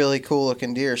a really cool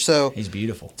looking deer. So he's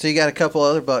beautiful. So you got a couple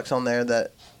other bucks on there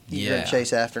that you're gonna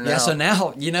chase after now. Yeah. So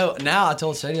now I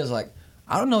told Sadie, I was like,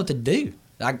 I don't know what to do.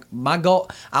 My goal,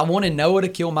 I wanted Noah to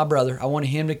kill my brother. I wanted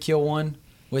him to kill one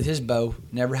with his bow.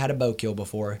 Never had a bow kill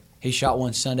before. He shot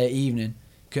one Sunday evening.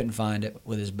 Couldn't find it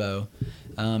with his bow.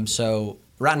 So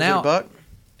right now, was it a buck?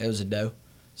 It was a doe.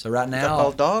 So right now, is that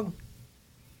called dog?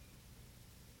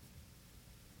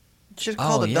 Should have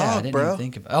called a dog, I didn't bro. Even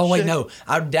think about. Oh wait, no.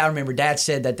 I remember Dad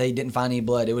said that they didn't find any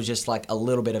blood. It was just like a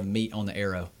little bit of meat on the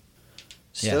arrow.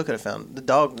 Still could have found the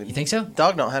dog. You think so?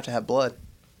 Dog don't have to have blood.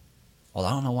 Well, I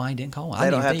don't know why he didn't call one. They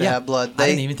don't have to have blood. I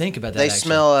didn't even think about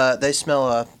that. They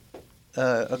smell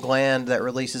a gland that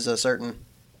releases a certain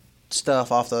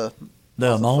stuff off the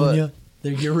ammonia,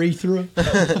 the urethra.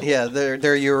 Yeah,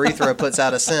 their urethra puts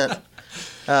out a scent.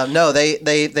 No,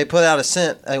 they put out a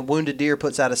scent. A wounded deer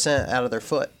puts out a scent out of their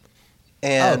foot.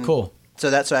 And cool.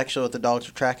 So that's actually what the dogs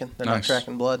are tracking. They're not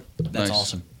tracking blood. That's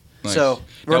awesome. Nice. So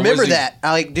remember that.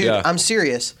 I'm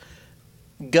serious.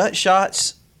 Gut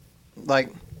shots,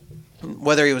 like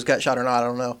whether he was gut shot or not, I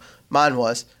don't know. Mine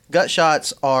was. Gut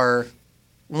shots are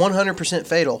 100%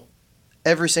 fatal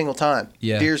every single time.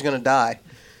 Yeah. Deer's going to die.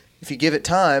 If you give it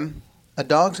time, a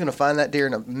dog's going to find that deer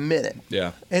in a minute.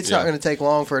 Yeah. It's not going to take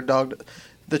long for a dog.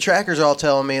 The trackers are all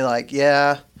telling me, like,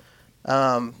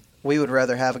 we would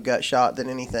rather have a gut shot than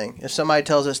anything. If somebody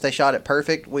tells us they shot it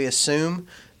perfect, we assume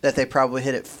that they probably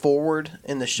hit it forward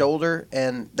in the shoulder,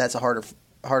 and that's a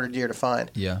harder deer to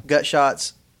find. Yeah. Gut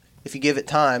shots, if you give it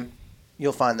time,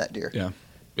 you'll find that deer. Yeah.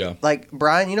 Yeah. Like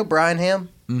Brian, you know Brian Ham?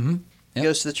 Mm-hmm. He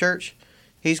goes to the church.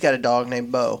 He's got a dog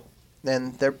named Bo,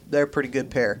 and they're a pretty good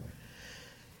pair.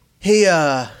 He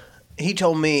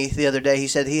told me the other day, he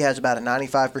said he has about a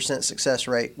 95% success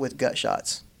rate with gut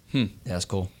shots. That's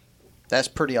cool. That's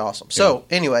pretty awesome. So,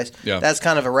 anyways, Yeah. that's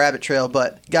kind of a rabbit trail.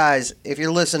 But, guys, if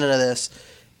you're listening to this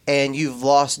and you've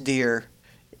lost deer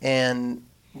and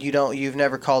you've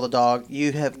never called a dog,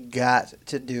 you have got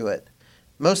to do it.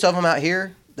 Most of them out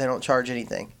here, they don't charge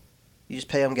anything. You just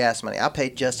pay them gas money. I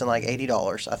paid Justin like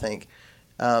 $80, I think.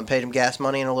 Paid him gas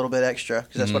money and a little bit extra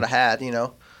because that's what I had, you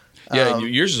know. Yeah,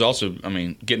 yours is also, I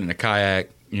mean, getting in a kayak,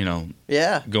 you know,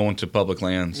 Yeah. going to public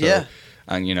land. So,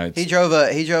 Yeah. you know, He drove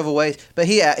a ways, but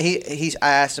I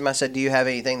asked him. I said, "Do you have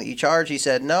anything that you charge?" He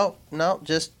said, "No,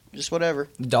 just whatever."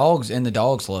 The dogs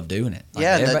love doing it.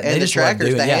 Yeah, and they the just love trackers,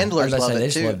 doing the it. Yeah, handlers I was about to love say, it, they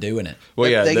just too. love doing it. well,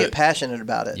 yeah, They get passionate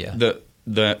about it. Yeah.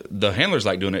 the handlers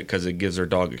like doing it because it gives their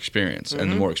dog experience,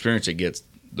 and the more experience it gets,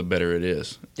 the better it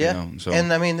is. Yeah, You know? So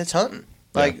and I mean it's hunting.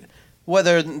 Like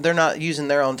whether they're not using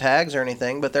their own tags or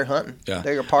anything, but they're hunting. yeah,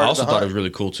 They're a part I of also the thought hunt. it was really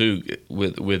cool too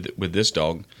with this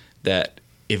dog that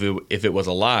if it was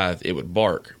alive, it would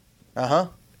bark.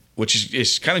 Which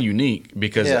is kind of unique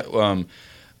because Yeah.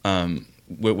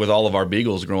 With all of our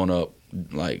beagles growing up,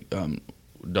 like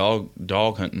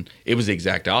dog hunting, it was the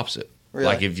exact opposite. Really?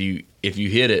 Like if you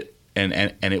hit it and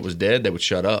it was dead, they would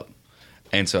shut up.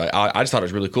 And so I just thought it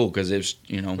was really cool because it was,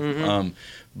 you know,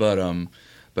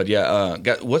 but yeah,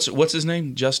 what's his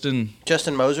name? Justin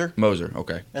Moser Moser.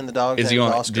 Okay. and the dog Is he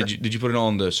named on? Oscar. Did you put it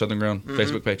on the Southern Ground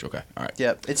Facebook page? Okay. All right.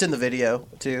 Yep, it's in the video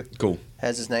too. Cool.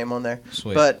 Has his name on there.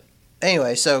 Sweet. But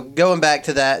anyway, so going back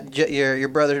to that, your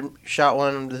brother shot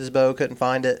one with his bow, couldn't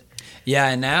find it. Yeah,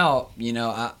 and now, you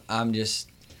know, I'm just,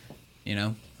 you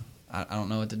know, I don't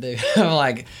know what to do. I'm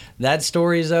like, that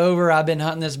story's over. I've been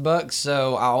hunting this buck,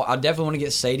 so I definitely want to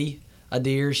get Sadie a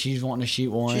deer. She's wanting to shoot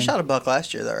one. She shot a buck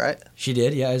last year, though, right? She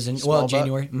did, yeah. It was in Small buck?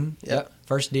 January. Yep.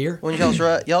 First deer. When y'all's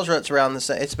rut's around the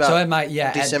same. It's about So it might,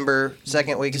 yeah, December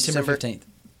second week. December 15th.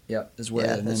 Yep, is where.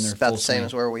 Yeah, and then it's they're about full the same swing.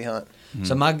 as where we hunt.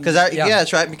 So my Because yeah,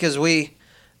 that's right. Because me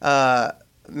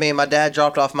and my dad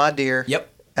dropped off my deer. Yep,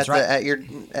 At that's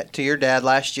right. to your dad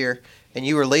last year, and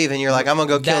you were leaving. You're like, I'm gonna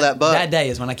go kill that buck. That day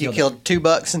is when I You killed it. killed 2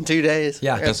 bucks in 2 days.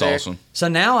 Yeah. right That's there. awesome. So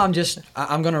now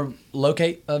I'm gonna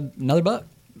locate another buck,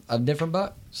 a different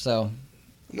buck. So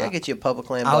You gotta get you a public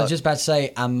land I buck. was just about to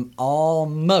say I'm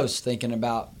almost thinking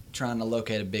about trying to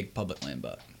locate a big public land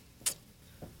buck.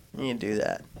 You need to do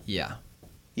that. Yeah,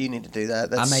 You need to do that.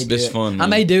 I That's may do It's it. fun, I man.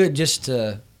 may do it just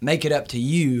to make it up to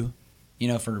you, you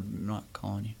know, for not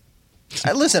calling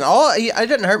you. Listen. I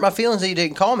didn't hurt my feelings that you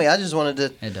didn't call me. I just wanted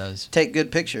to It does. take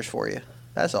good pictures for you.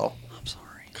 That's all. I'm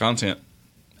sorry. Content.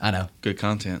 I know. Good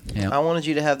content. Yeah. I wanted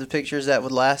you to have the pictures that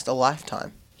would last a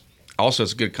lifetime. Also,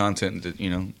 it's good content that, you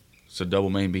know, it's a double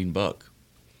main bean buck.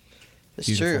 It's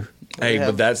Beautiful. true. Hey, We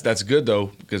but have- that's good though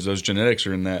because those genetics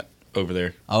are in that over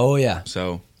there. Oh yeah,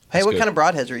 So Hey, what kind of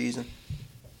broadheads are you using?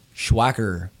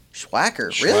 Schwacker.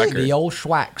 Schwacker, really? Schwacker. The old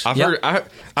Schwacks. I've Yep. heard I've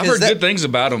 'Cause heard that- good things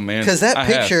about them, man. Because that I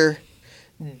have. picture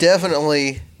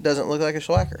definitely doesn't look like a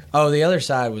Schwacker. Oh, the other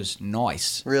side was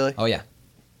nice. Really? Oh yeah.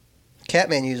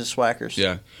 Catman uses Schwackers.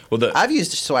 Yeah. Well, I've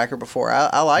used a Schwacker before.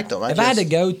 I liked them. If I had to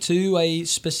go to a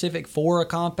specific for a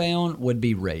compound, would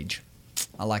be Rage.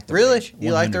 I like the Really? Rage.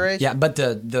 You like the 100. Rage? Yeah, but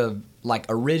the like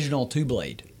original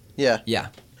 2-blade. Yeah. Yeah.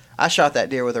 I shot that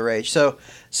deer with a Rage. So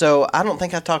I don't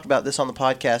think I talked about this on the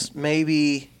podcast.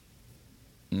 Maybe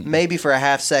for a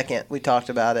half second we talked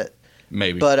about it.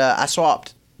 maybe. But I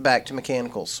swapped back to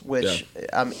mechanicals, which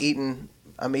I'm eating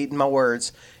my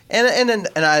words. And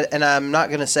I'm not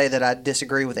going to say that I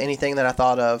disagree with anything that I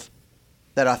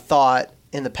thought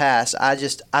in the past. I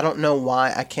don't know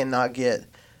why I cannot get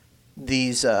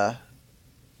these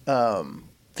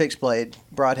fixed blade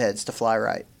broadheads to fly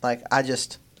right. Like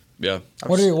yeah. I'm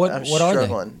What I'm are they?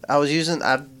 struggling. I was using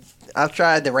I've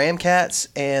tried the Ramcats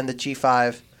and the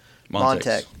G5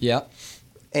 Montec. Yep.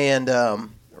 And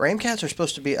Ramcats are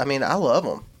supposed to be. I mean, I love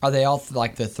them. Are they all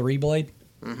like the 3-blade?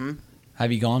 Mm-hmm.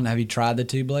 Have you tried the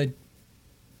 2-blade?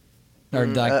 Or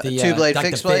like the 2-blade like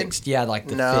fixed the blade? fixed? Yeah, like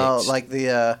the No, fixed. like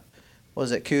the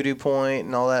was it Kudu Point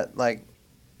and all that, like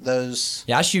those.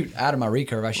 Yeah, I shoot out of my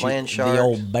recurve. I shoot Land the shark.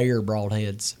 old bear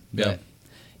broadheads. Yeah. But,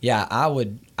 yeah, I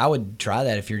would try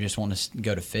that if you're just wanting to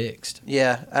go to fixed.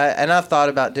 Yeah, and I've thought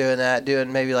about doing that,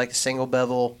 doing maybe like a single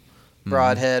bevel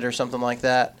broadhead or something like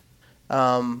that.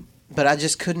 But I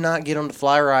just could not get them to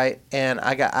fly right, and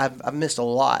I've missed a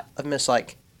lot. I've missed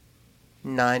like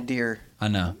 9 deer I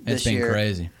know. It's this been year.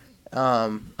 crazy.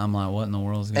 I'm like, what in the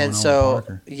world is going on And so, with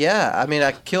Parker? yeah, I mean,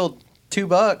 I killed 2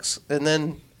 bucks and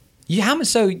then How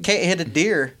can't hit a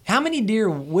deer. many deer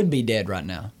would be dead right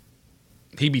now?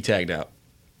 He'd be tagged out.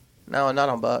 No, not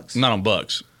on bucks. Not on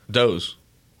bucks. Does.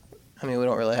 I mean, we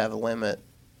don't really have a limit.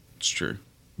 It's true.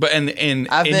 But and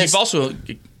I've missed- you've also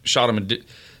shot him in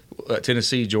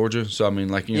Tennessee, Georgia. So I mean,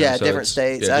 like you know, Yeah, so different it's-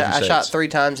 states. yeah, different I shot states. 3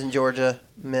 times in Georgia,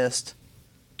 missed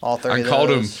all 3 I of called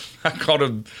those. him. I called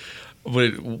him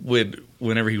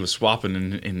whenever he was swapping,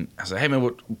 and I said, "Hey man,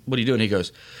 what are you doing?" He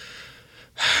goes,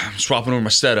 "I'm swapping over my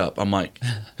setup." I'm like,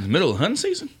 "In the middle of hunting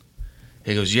season?"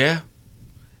 He goes, "Yeah."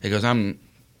 He goes, "I'm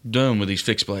done with these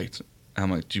fixed blades." I'm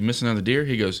like, "Did you miss another deer?"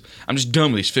 He goes, "I'm just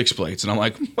done with these fixed blades." And I'm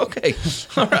like, "Okay,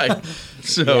 all right."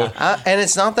 So And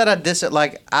it's not that I diss it.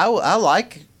 Like I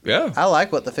like yeah, I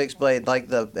like what the fixed blade, like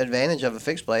the advantage of a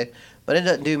fixed blade, but it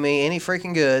doesn't do me any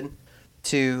freaking good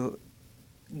to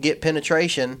get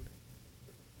penetration,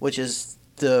 which is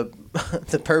the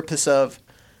the purpose of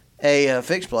a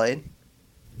fixed blade.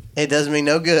 It does me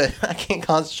no good. I can't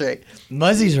concentrate.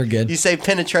 Muzzies are good. You say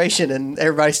penetration and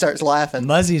everybody starts laughing.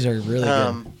 Muzzies are really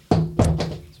good.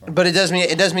 But it does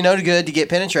me no good to get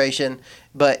penetration,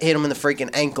 but hit them in the freaking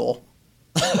ankle.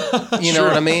 You know Sure.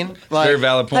 what I mean? Like, very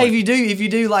valid point. Hey, if you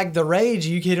do like the rage,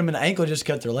 you hit them in the ankle, just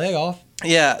cut their leg off.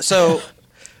 yeah. So,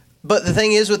 but the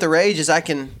thing is with the rage is I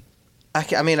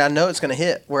mean I know it's going to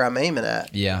hit where I'm aiming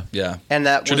at, Yeah. yeah. and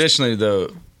that was, Traditionally, though,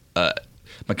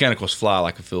 mechanicals fly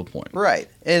like a field point. right,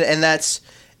 and that's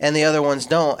and the other ones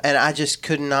don't, and I just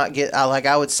could not get.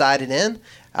 I would sight it in.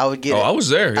 I would get. Oh, it, I was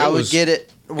there. I would get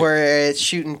it where it's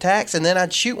shooting tacks, and then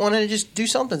I'd shoot one and just do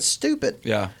something stupid.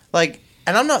 Yeah. Like,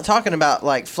 and I'm not talking about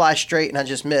like fly straight and I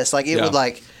just miss. Like it Yeah. would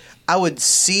like, I would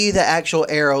see the actual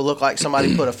arrow look like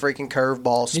somebody put a freaking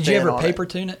curveball spin Did you ever on paper it.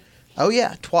 tune it? Oh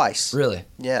yeah, twice. Really?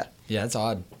 Yeah. Yeah, that's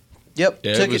odd. Yep.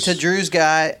 Yeah, Took it was- it to Drew's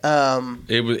guy,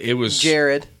 It was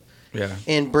Jared, Yeah.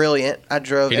 in Brilliant. I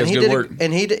drove, He and does he good did, work.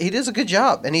 and he does a good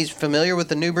job, and he's familiar with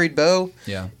the new breed bow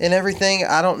Yeah. and everything.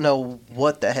 I don't know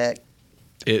what the heck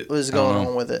It was I don't going know.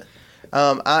 on with it.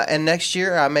 And next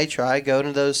year I may try go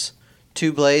to those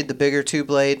the bigger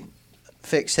 2-blade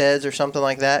fixed heads or something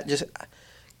like that. Just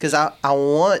because I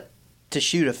want to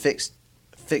shoot a fixed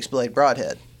blade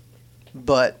broadhead,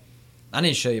 but I need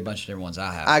to show you a bunch of different ones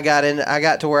I have. I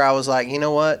got to where I was like, you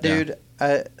know what, dude,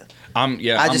 I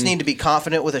just need to be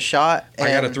confident with a shot. And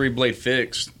I got a 3-blade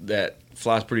fix that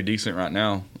flies pretty decent right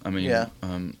now. I mean, Yeah.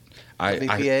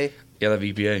 VPA. Yeah,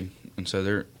 the VPA, and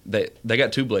so they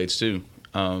got 2 blades too.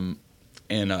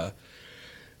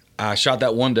 I shot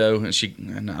that one doe,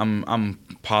 and I'm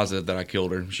positive that I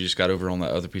killed her. She just got over on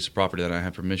that other piece of property that I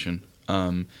had permission.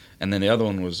 And then the other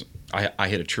one was I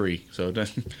hit a tree, so it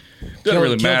doesn't really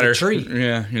killed matter. the tree.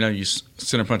 Yeah, you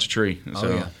center punch a tree. Oh,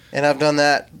 So yeah. And I've done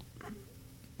that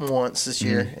once this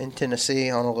year Mm-hmm. in Tennessee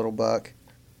on a little buck.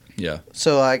 yeah.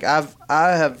 So like I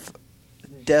have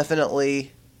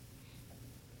definitely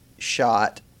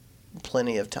shot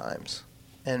plenty of times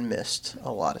and missed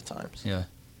a lot of times. Yeah.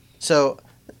 So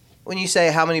when you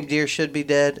say how many deer should be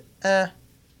dead, I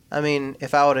mean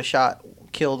if I would have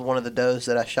killed one of the does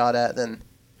that I shot at, then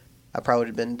I probably would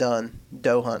have been done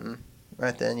doe hunting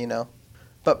right then, you know.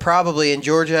 But probably in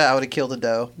Georgia I would have killed a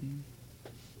doe.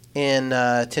 In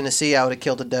Tennessee I would have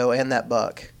killed a doe and that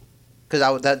buck.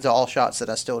 Because that's all shots that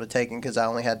I still would have taken because I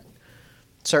only had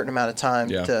a certain amount of time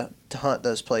Yeah. to hunt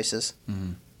those places.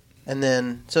 Mhm. And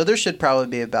then, so there should probably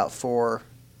be about 4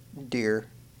 deer,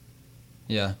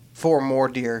 Yeah. 4 more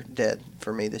deer dead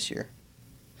for me this year.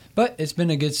 But it's been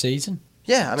a good season.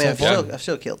 Yeah, I mean, So I've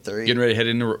still killed 3. Getting ready to head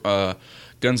into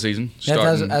gun season.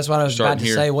 That's what I was about to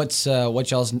here. say. What's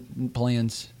y'all's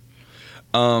plans?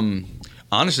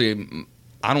 Honestly,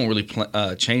 I don't really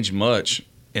change much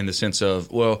in the sense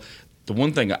of, well, the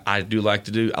one thing I do like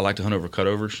to do, I like to hunt over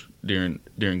cutovers during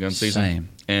gun season. Same.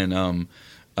 And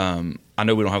I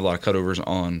know we don't have a lot of cutovers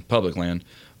on public land,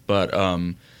 but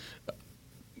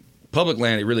public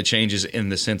land, it really changes in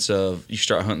the sense of you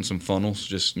start hunting some funnels,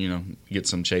 just, get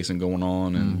some chasing going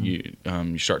on, and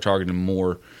you start targeting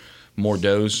more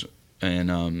does,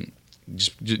 and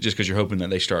just because you're hoping that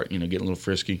they start, getting a little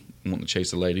frisky, wanting to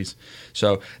chase the ladies.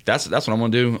 So that's what I'm gonna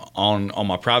do on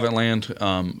my private land.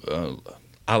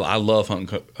 I love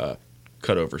hunting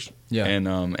cutovers. Yeah.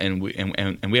 And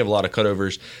we have a lot of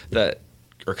cutovers that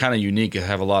are kind of unique and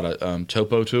have a lot of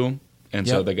topo to them, and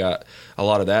so Yep. they got a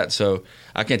lot of that. So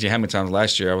I can't tell you how many times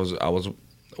last year I was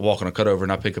walking a cutover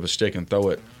and I pick up a stick and throw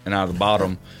it, and out of the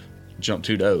bottom jump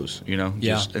 2 does,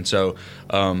 Yeah. And so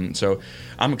I'm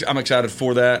excited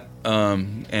for that.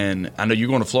 And I know you're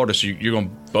going to Florida, so you're going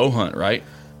to bow hunt, right?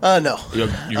 No. You're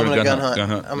I'm gonna gun hunt.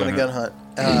 I'm gonna gun hunt.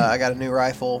 I got a new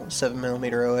rifle,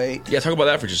 7mm 08. Yeah, talk about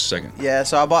that for just a second. Yeah,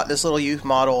 so I bought this little youth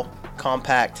model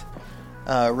compact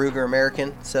Ruger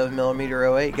American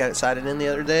 7mm 08. Got it sighted in the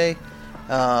other day.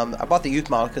 I bought the youth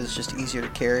model because it's just easier to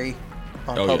carry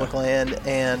on public land,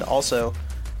 and also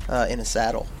in a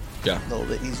saddle. Yeah. A little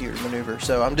bit easier to maneuver.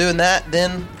 So I'm doing that,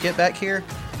 then get back here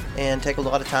and take a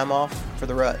lot of time off for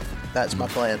the rut. That's my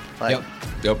plan. Like,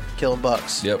 Yep. killing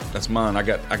bucks. Yep, that's mine. I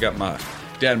got my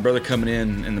dad and brother coming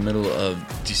in the middle of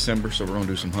December, so we're gonna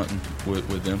do some hunting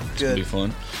with them. It's gonna be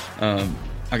fun.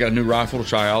 I got a new rifle to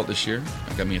try out this year.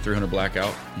 I got me a 300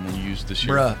 Blackout I'm gonna use this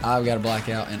year. Bruh, I've got a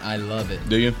Blackout and I love it.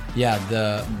 Do you? Yeah,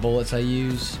 the bullets I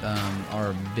use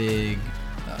are big.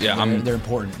 They're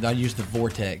important. I use the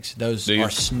Vortex. Those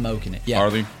are smoking it. Yeah. Are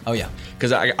they? Oh yeah.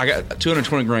 Because I got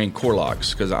 220 grain core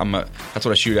locks because that's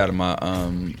what I shoot out of my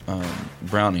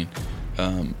Browning.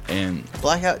 And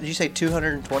Blackout, did you say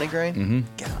 220 grain? Mm-hmm.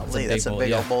 Golly, that's a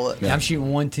big old bullet. Yeah. I'm shooting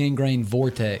 110 grain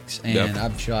Vortex, and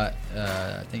I've shot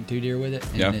I think 2 deer with it,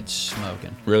 and it's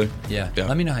smoking. Really? Yeah.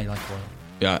 Let me know how you like it.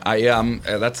 Yeah,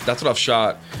 that's what I've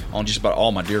shot on just about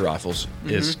all my deer rifles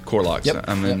is core locks. Yep.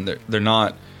 I mean, they're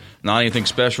not anything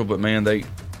special, but man, they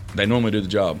normally do the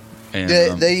job.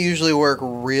 And they usually work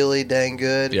really dang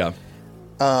good. Yeah.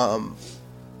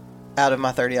 Out of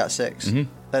my 30-06.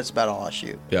 That's about all I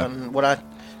shoot. Yeah. When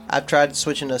I've tried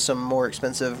switching to some more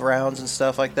expensive rounds and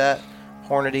stuff like that,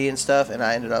 Hornady and stuff, and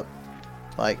I ended up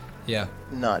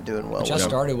not doing well. Which I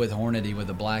started with Hornady with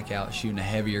a Blackout, shooting a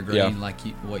heavier grain like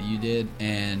what you did,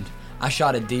 and I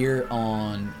shot a deer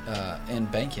on in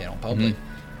Bankhead on public,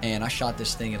 and I shot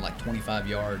this thing at like 25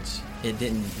 yards. It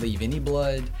didn't leave any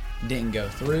blood, didn't go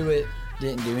through it,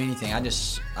 didn't do anything.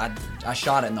 I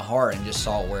shot it in the heart and just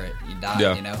saw where it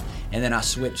died, you know. And then I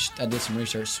did some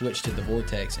research, switched to the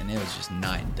Vortex, and it was just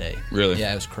night and day. Really?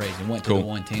 Yeah, it was crazy. Went to the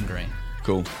 110 grain.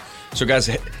 Cool. So guys,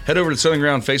 head over to the Southern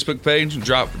Ground Facebook page and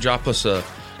drop us a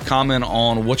comment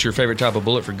on what's your favorite type of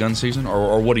bullet for gun season,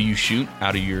 or what do you shoot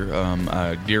out of your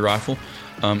deer rifle,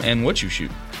 and what you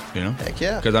shoot. You know? Heck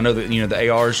yeah. Because I know that the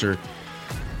ARs are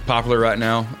popular right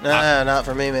now. Nah, not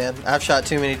for me, man. I've shot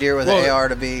too many deer with an AR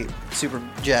to be super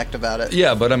jacked about it.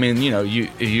 Yeah, but I mean,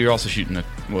 you're also shooting a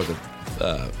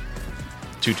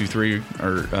 223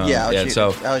 or I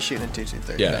was shooting a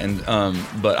 223. Yeah, and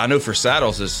but I know for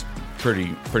saddles it's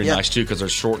pretty nice too because they're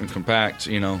short and compact,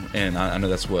 and I know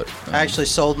that's what. I actually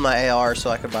sold my AR so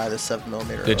I could buy this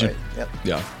 7mm. Did you?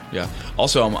 Yep. Yeah.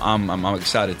 Also, I'm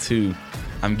excited too.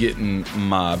 I'm getting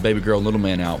my baby girl Little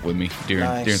Man out with me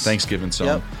during Thanksgiving,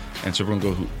 and so we're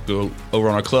gonna go over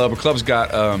on our club. Our club's got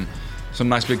some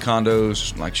nice big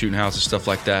condos, like shooting houses, stuff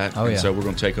like that. So we're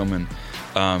gonna take them and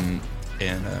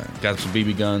got some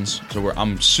BB guns. So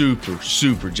I'm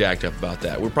super jacked up about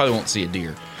that. We probably won't see a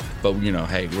deer, but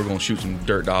hey, we're gonna shoot some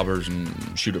dirt daubers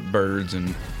and shoot at birds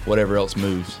and whatever else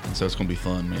moves. And so it's gonna be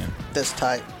fun, man. That's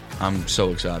tight. I'm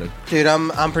so excited, dude.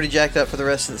 I'm pretty jacked up for the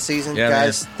rest of the season,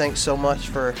 guys. Man. Thanks so much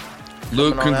for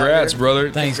Luke. Congrats, brother.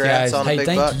 Thanks, guys. Hey,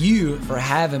 thank you for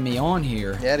having me on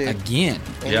here. Yeah, dude. Again.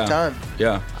 Anytime.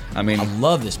 Yeah. I mean, I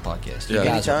love this podcast. You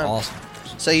guys are awesome.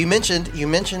 So you mentioned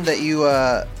that you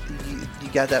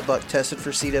got that buck tested for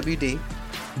CWD.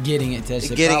 Getting it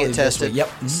tested. Yep.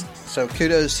 So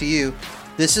kudos to you.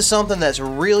 This is something that's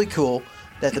really cool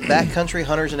that the backcountry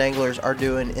hunters and anglers are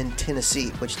doing in Tennessee,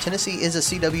 which Tennessee is a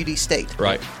CWD state.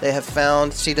 Right. They have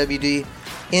found CWD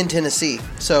in Tennessee.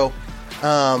 So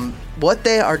what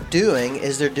they are doing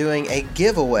is they're doing a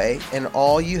giveaway, and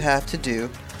all you have to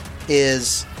do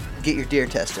is get your deer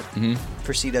tested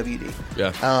for CWD.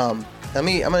 Yeah. I'm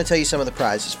going to tell you some of the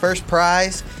prizes. First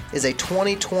prize is a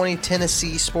 2020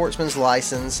 Tennessee Sportsman's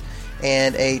License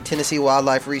and a Tennessee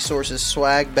Wildlife Resources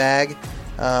swag bag,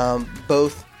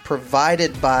 both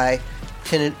provided by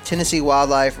Tennessee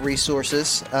Wildlife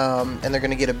Resources, and they're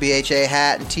going to get a BHA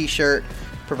hat and T-shirt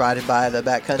provided by the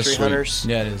Backcountry Hunters.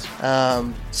 Yeah, it is.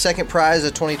 Second prize,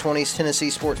 a 2020 Tennessee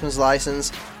Sportsman's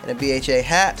License and a BHA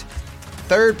hat.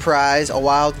 Third prize, a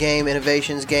Wild Game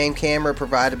Innovations game camera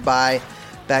provided by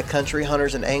Backcountry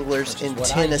Hunters and Anglers in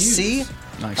Tennessee.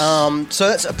 Nice. So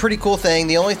that's a pretty cool thing.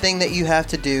 The only thing that you have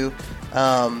to do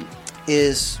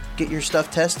is get your stuff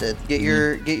tested. Get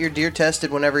your deer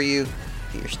tested whenever you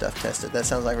get your stuff tested. That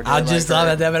sounds like we're doing I just thought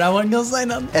about that, but I wasn't going to say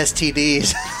nothing.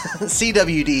 STDs,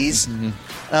 CWDs.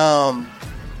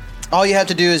 All you have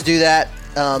to do is do that.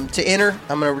 To enter,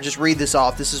 I'm going to just read this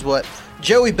off. This is what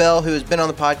Joey Bell, who has been on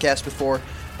the podcast before,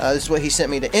 this is what he sent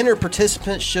me. To enter,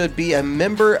 participants should be a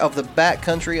member of the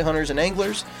Backcountry Hunters and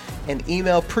Anglers and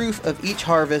email proof of each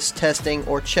harvest, testing,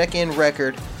 or check-in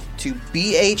record to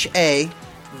BHA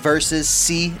versus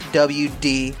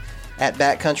CWD at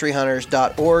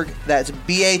backcountryhunters.org. That's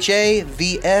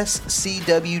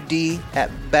BHAVSCWD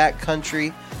at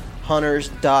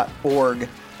backcountryhunters.org.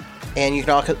 And you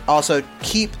can also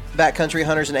keep Backcountry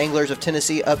Hunters and Anglers of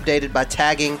Tennessee updated by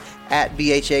tagging at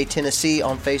BHA Tennessee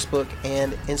on Facebook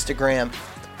and Instagram.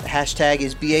 The hashtag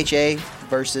is BHA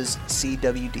versus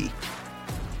CWD.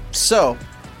 So,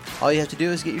 all you have to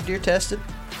do is get your deer tested,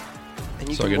 and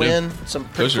you can win some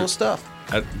pretty cool stuff.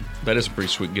 That is some pretty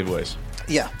sweet giveaways.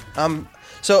 Yeah.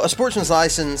 So a sportsman's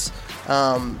license,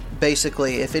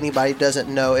 basically, if anybody doesn't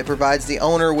know, it provides the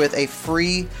owner with a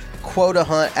free quota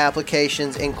hunt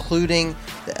applications, including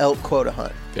the elk quota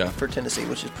hunt for Tennessee,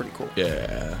 which is pretty cool.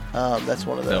 Yeah. That's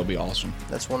one of the. That'll be awesome.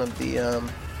 That's one of the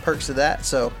perks of that.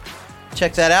 So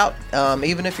check that out.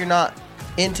 Even if you're not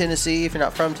in Tennessee, if you're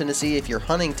not from Tennessee, if you're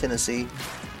hunting Tennessee,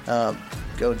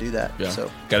 go do that. Yeah. So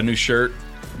got a new shirt,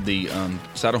 the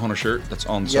Saddle Hunter shirt that's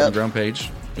on the Southern Ground page.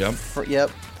 Yep.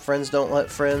 Friends don't let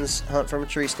friends hunt from a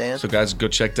tree stand. So guys, go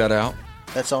check that out.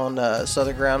 That's on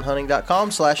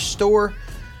southerngroundhunting.com/store.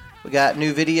 We got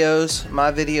new videos.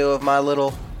 My video of my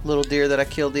little deer that I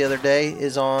killed the other day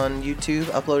is on YouTube.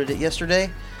 Uploaded it yesterday.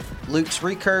 Luke's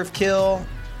recurve kill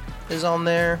is on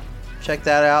there. Check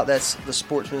that out. That's the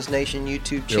Sportsman's Nation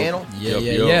YouTube channel.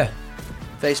 Yeah.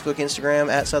 Facebook,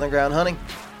 Instagram at Southern Ground Hunting.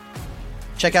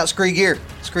 Check out Scree Gear.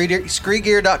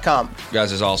 Screegear.com.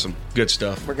 Guys, it's awesome. Good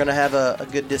stuff. We're going to have a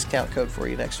good discount code for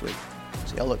you next week.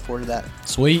 So y'all look forward to that.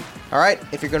 Sweet. All right.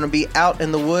 If you're going to be out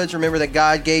in the woods, remember that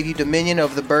God gave you dominion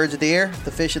over the birds of the air,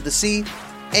 the fish of the sea,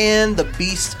 and the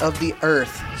beasts of the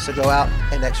earth. So go out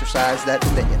and exercise that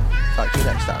dominion. Talk to you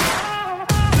next time.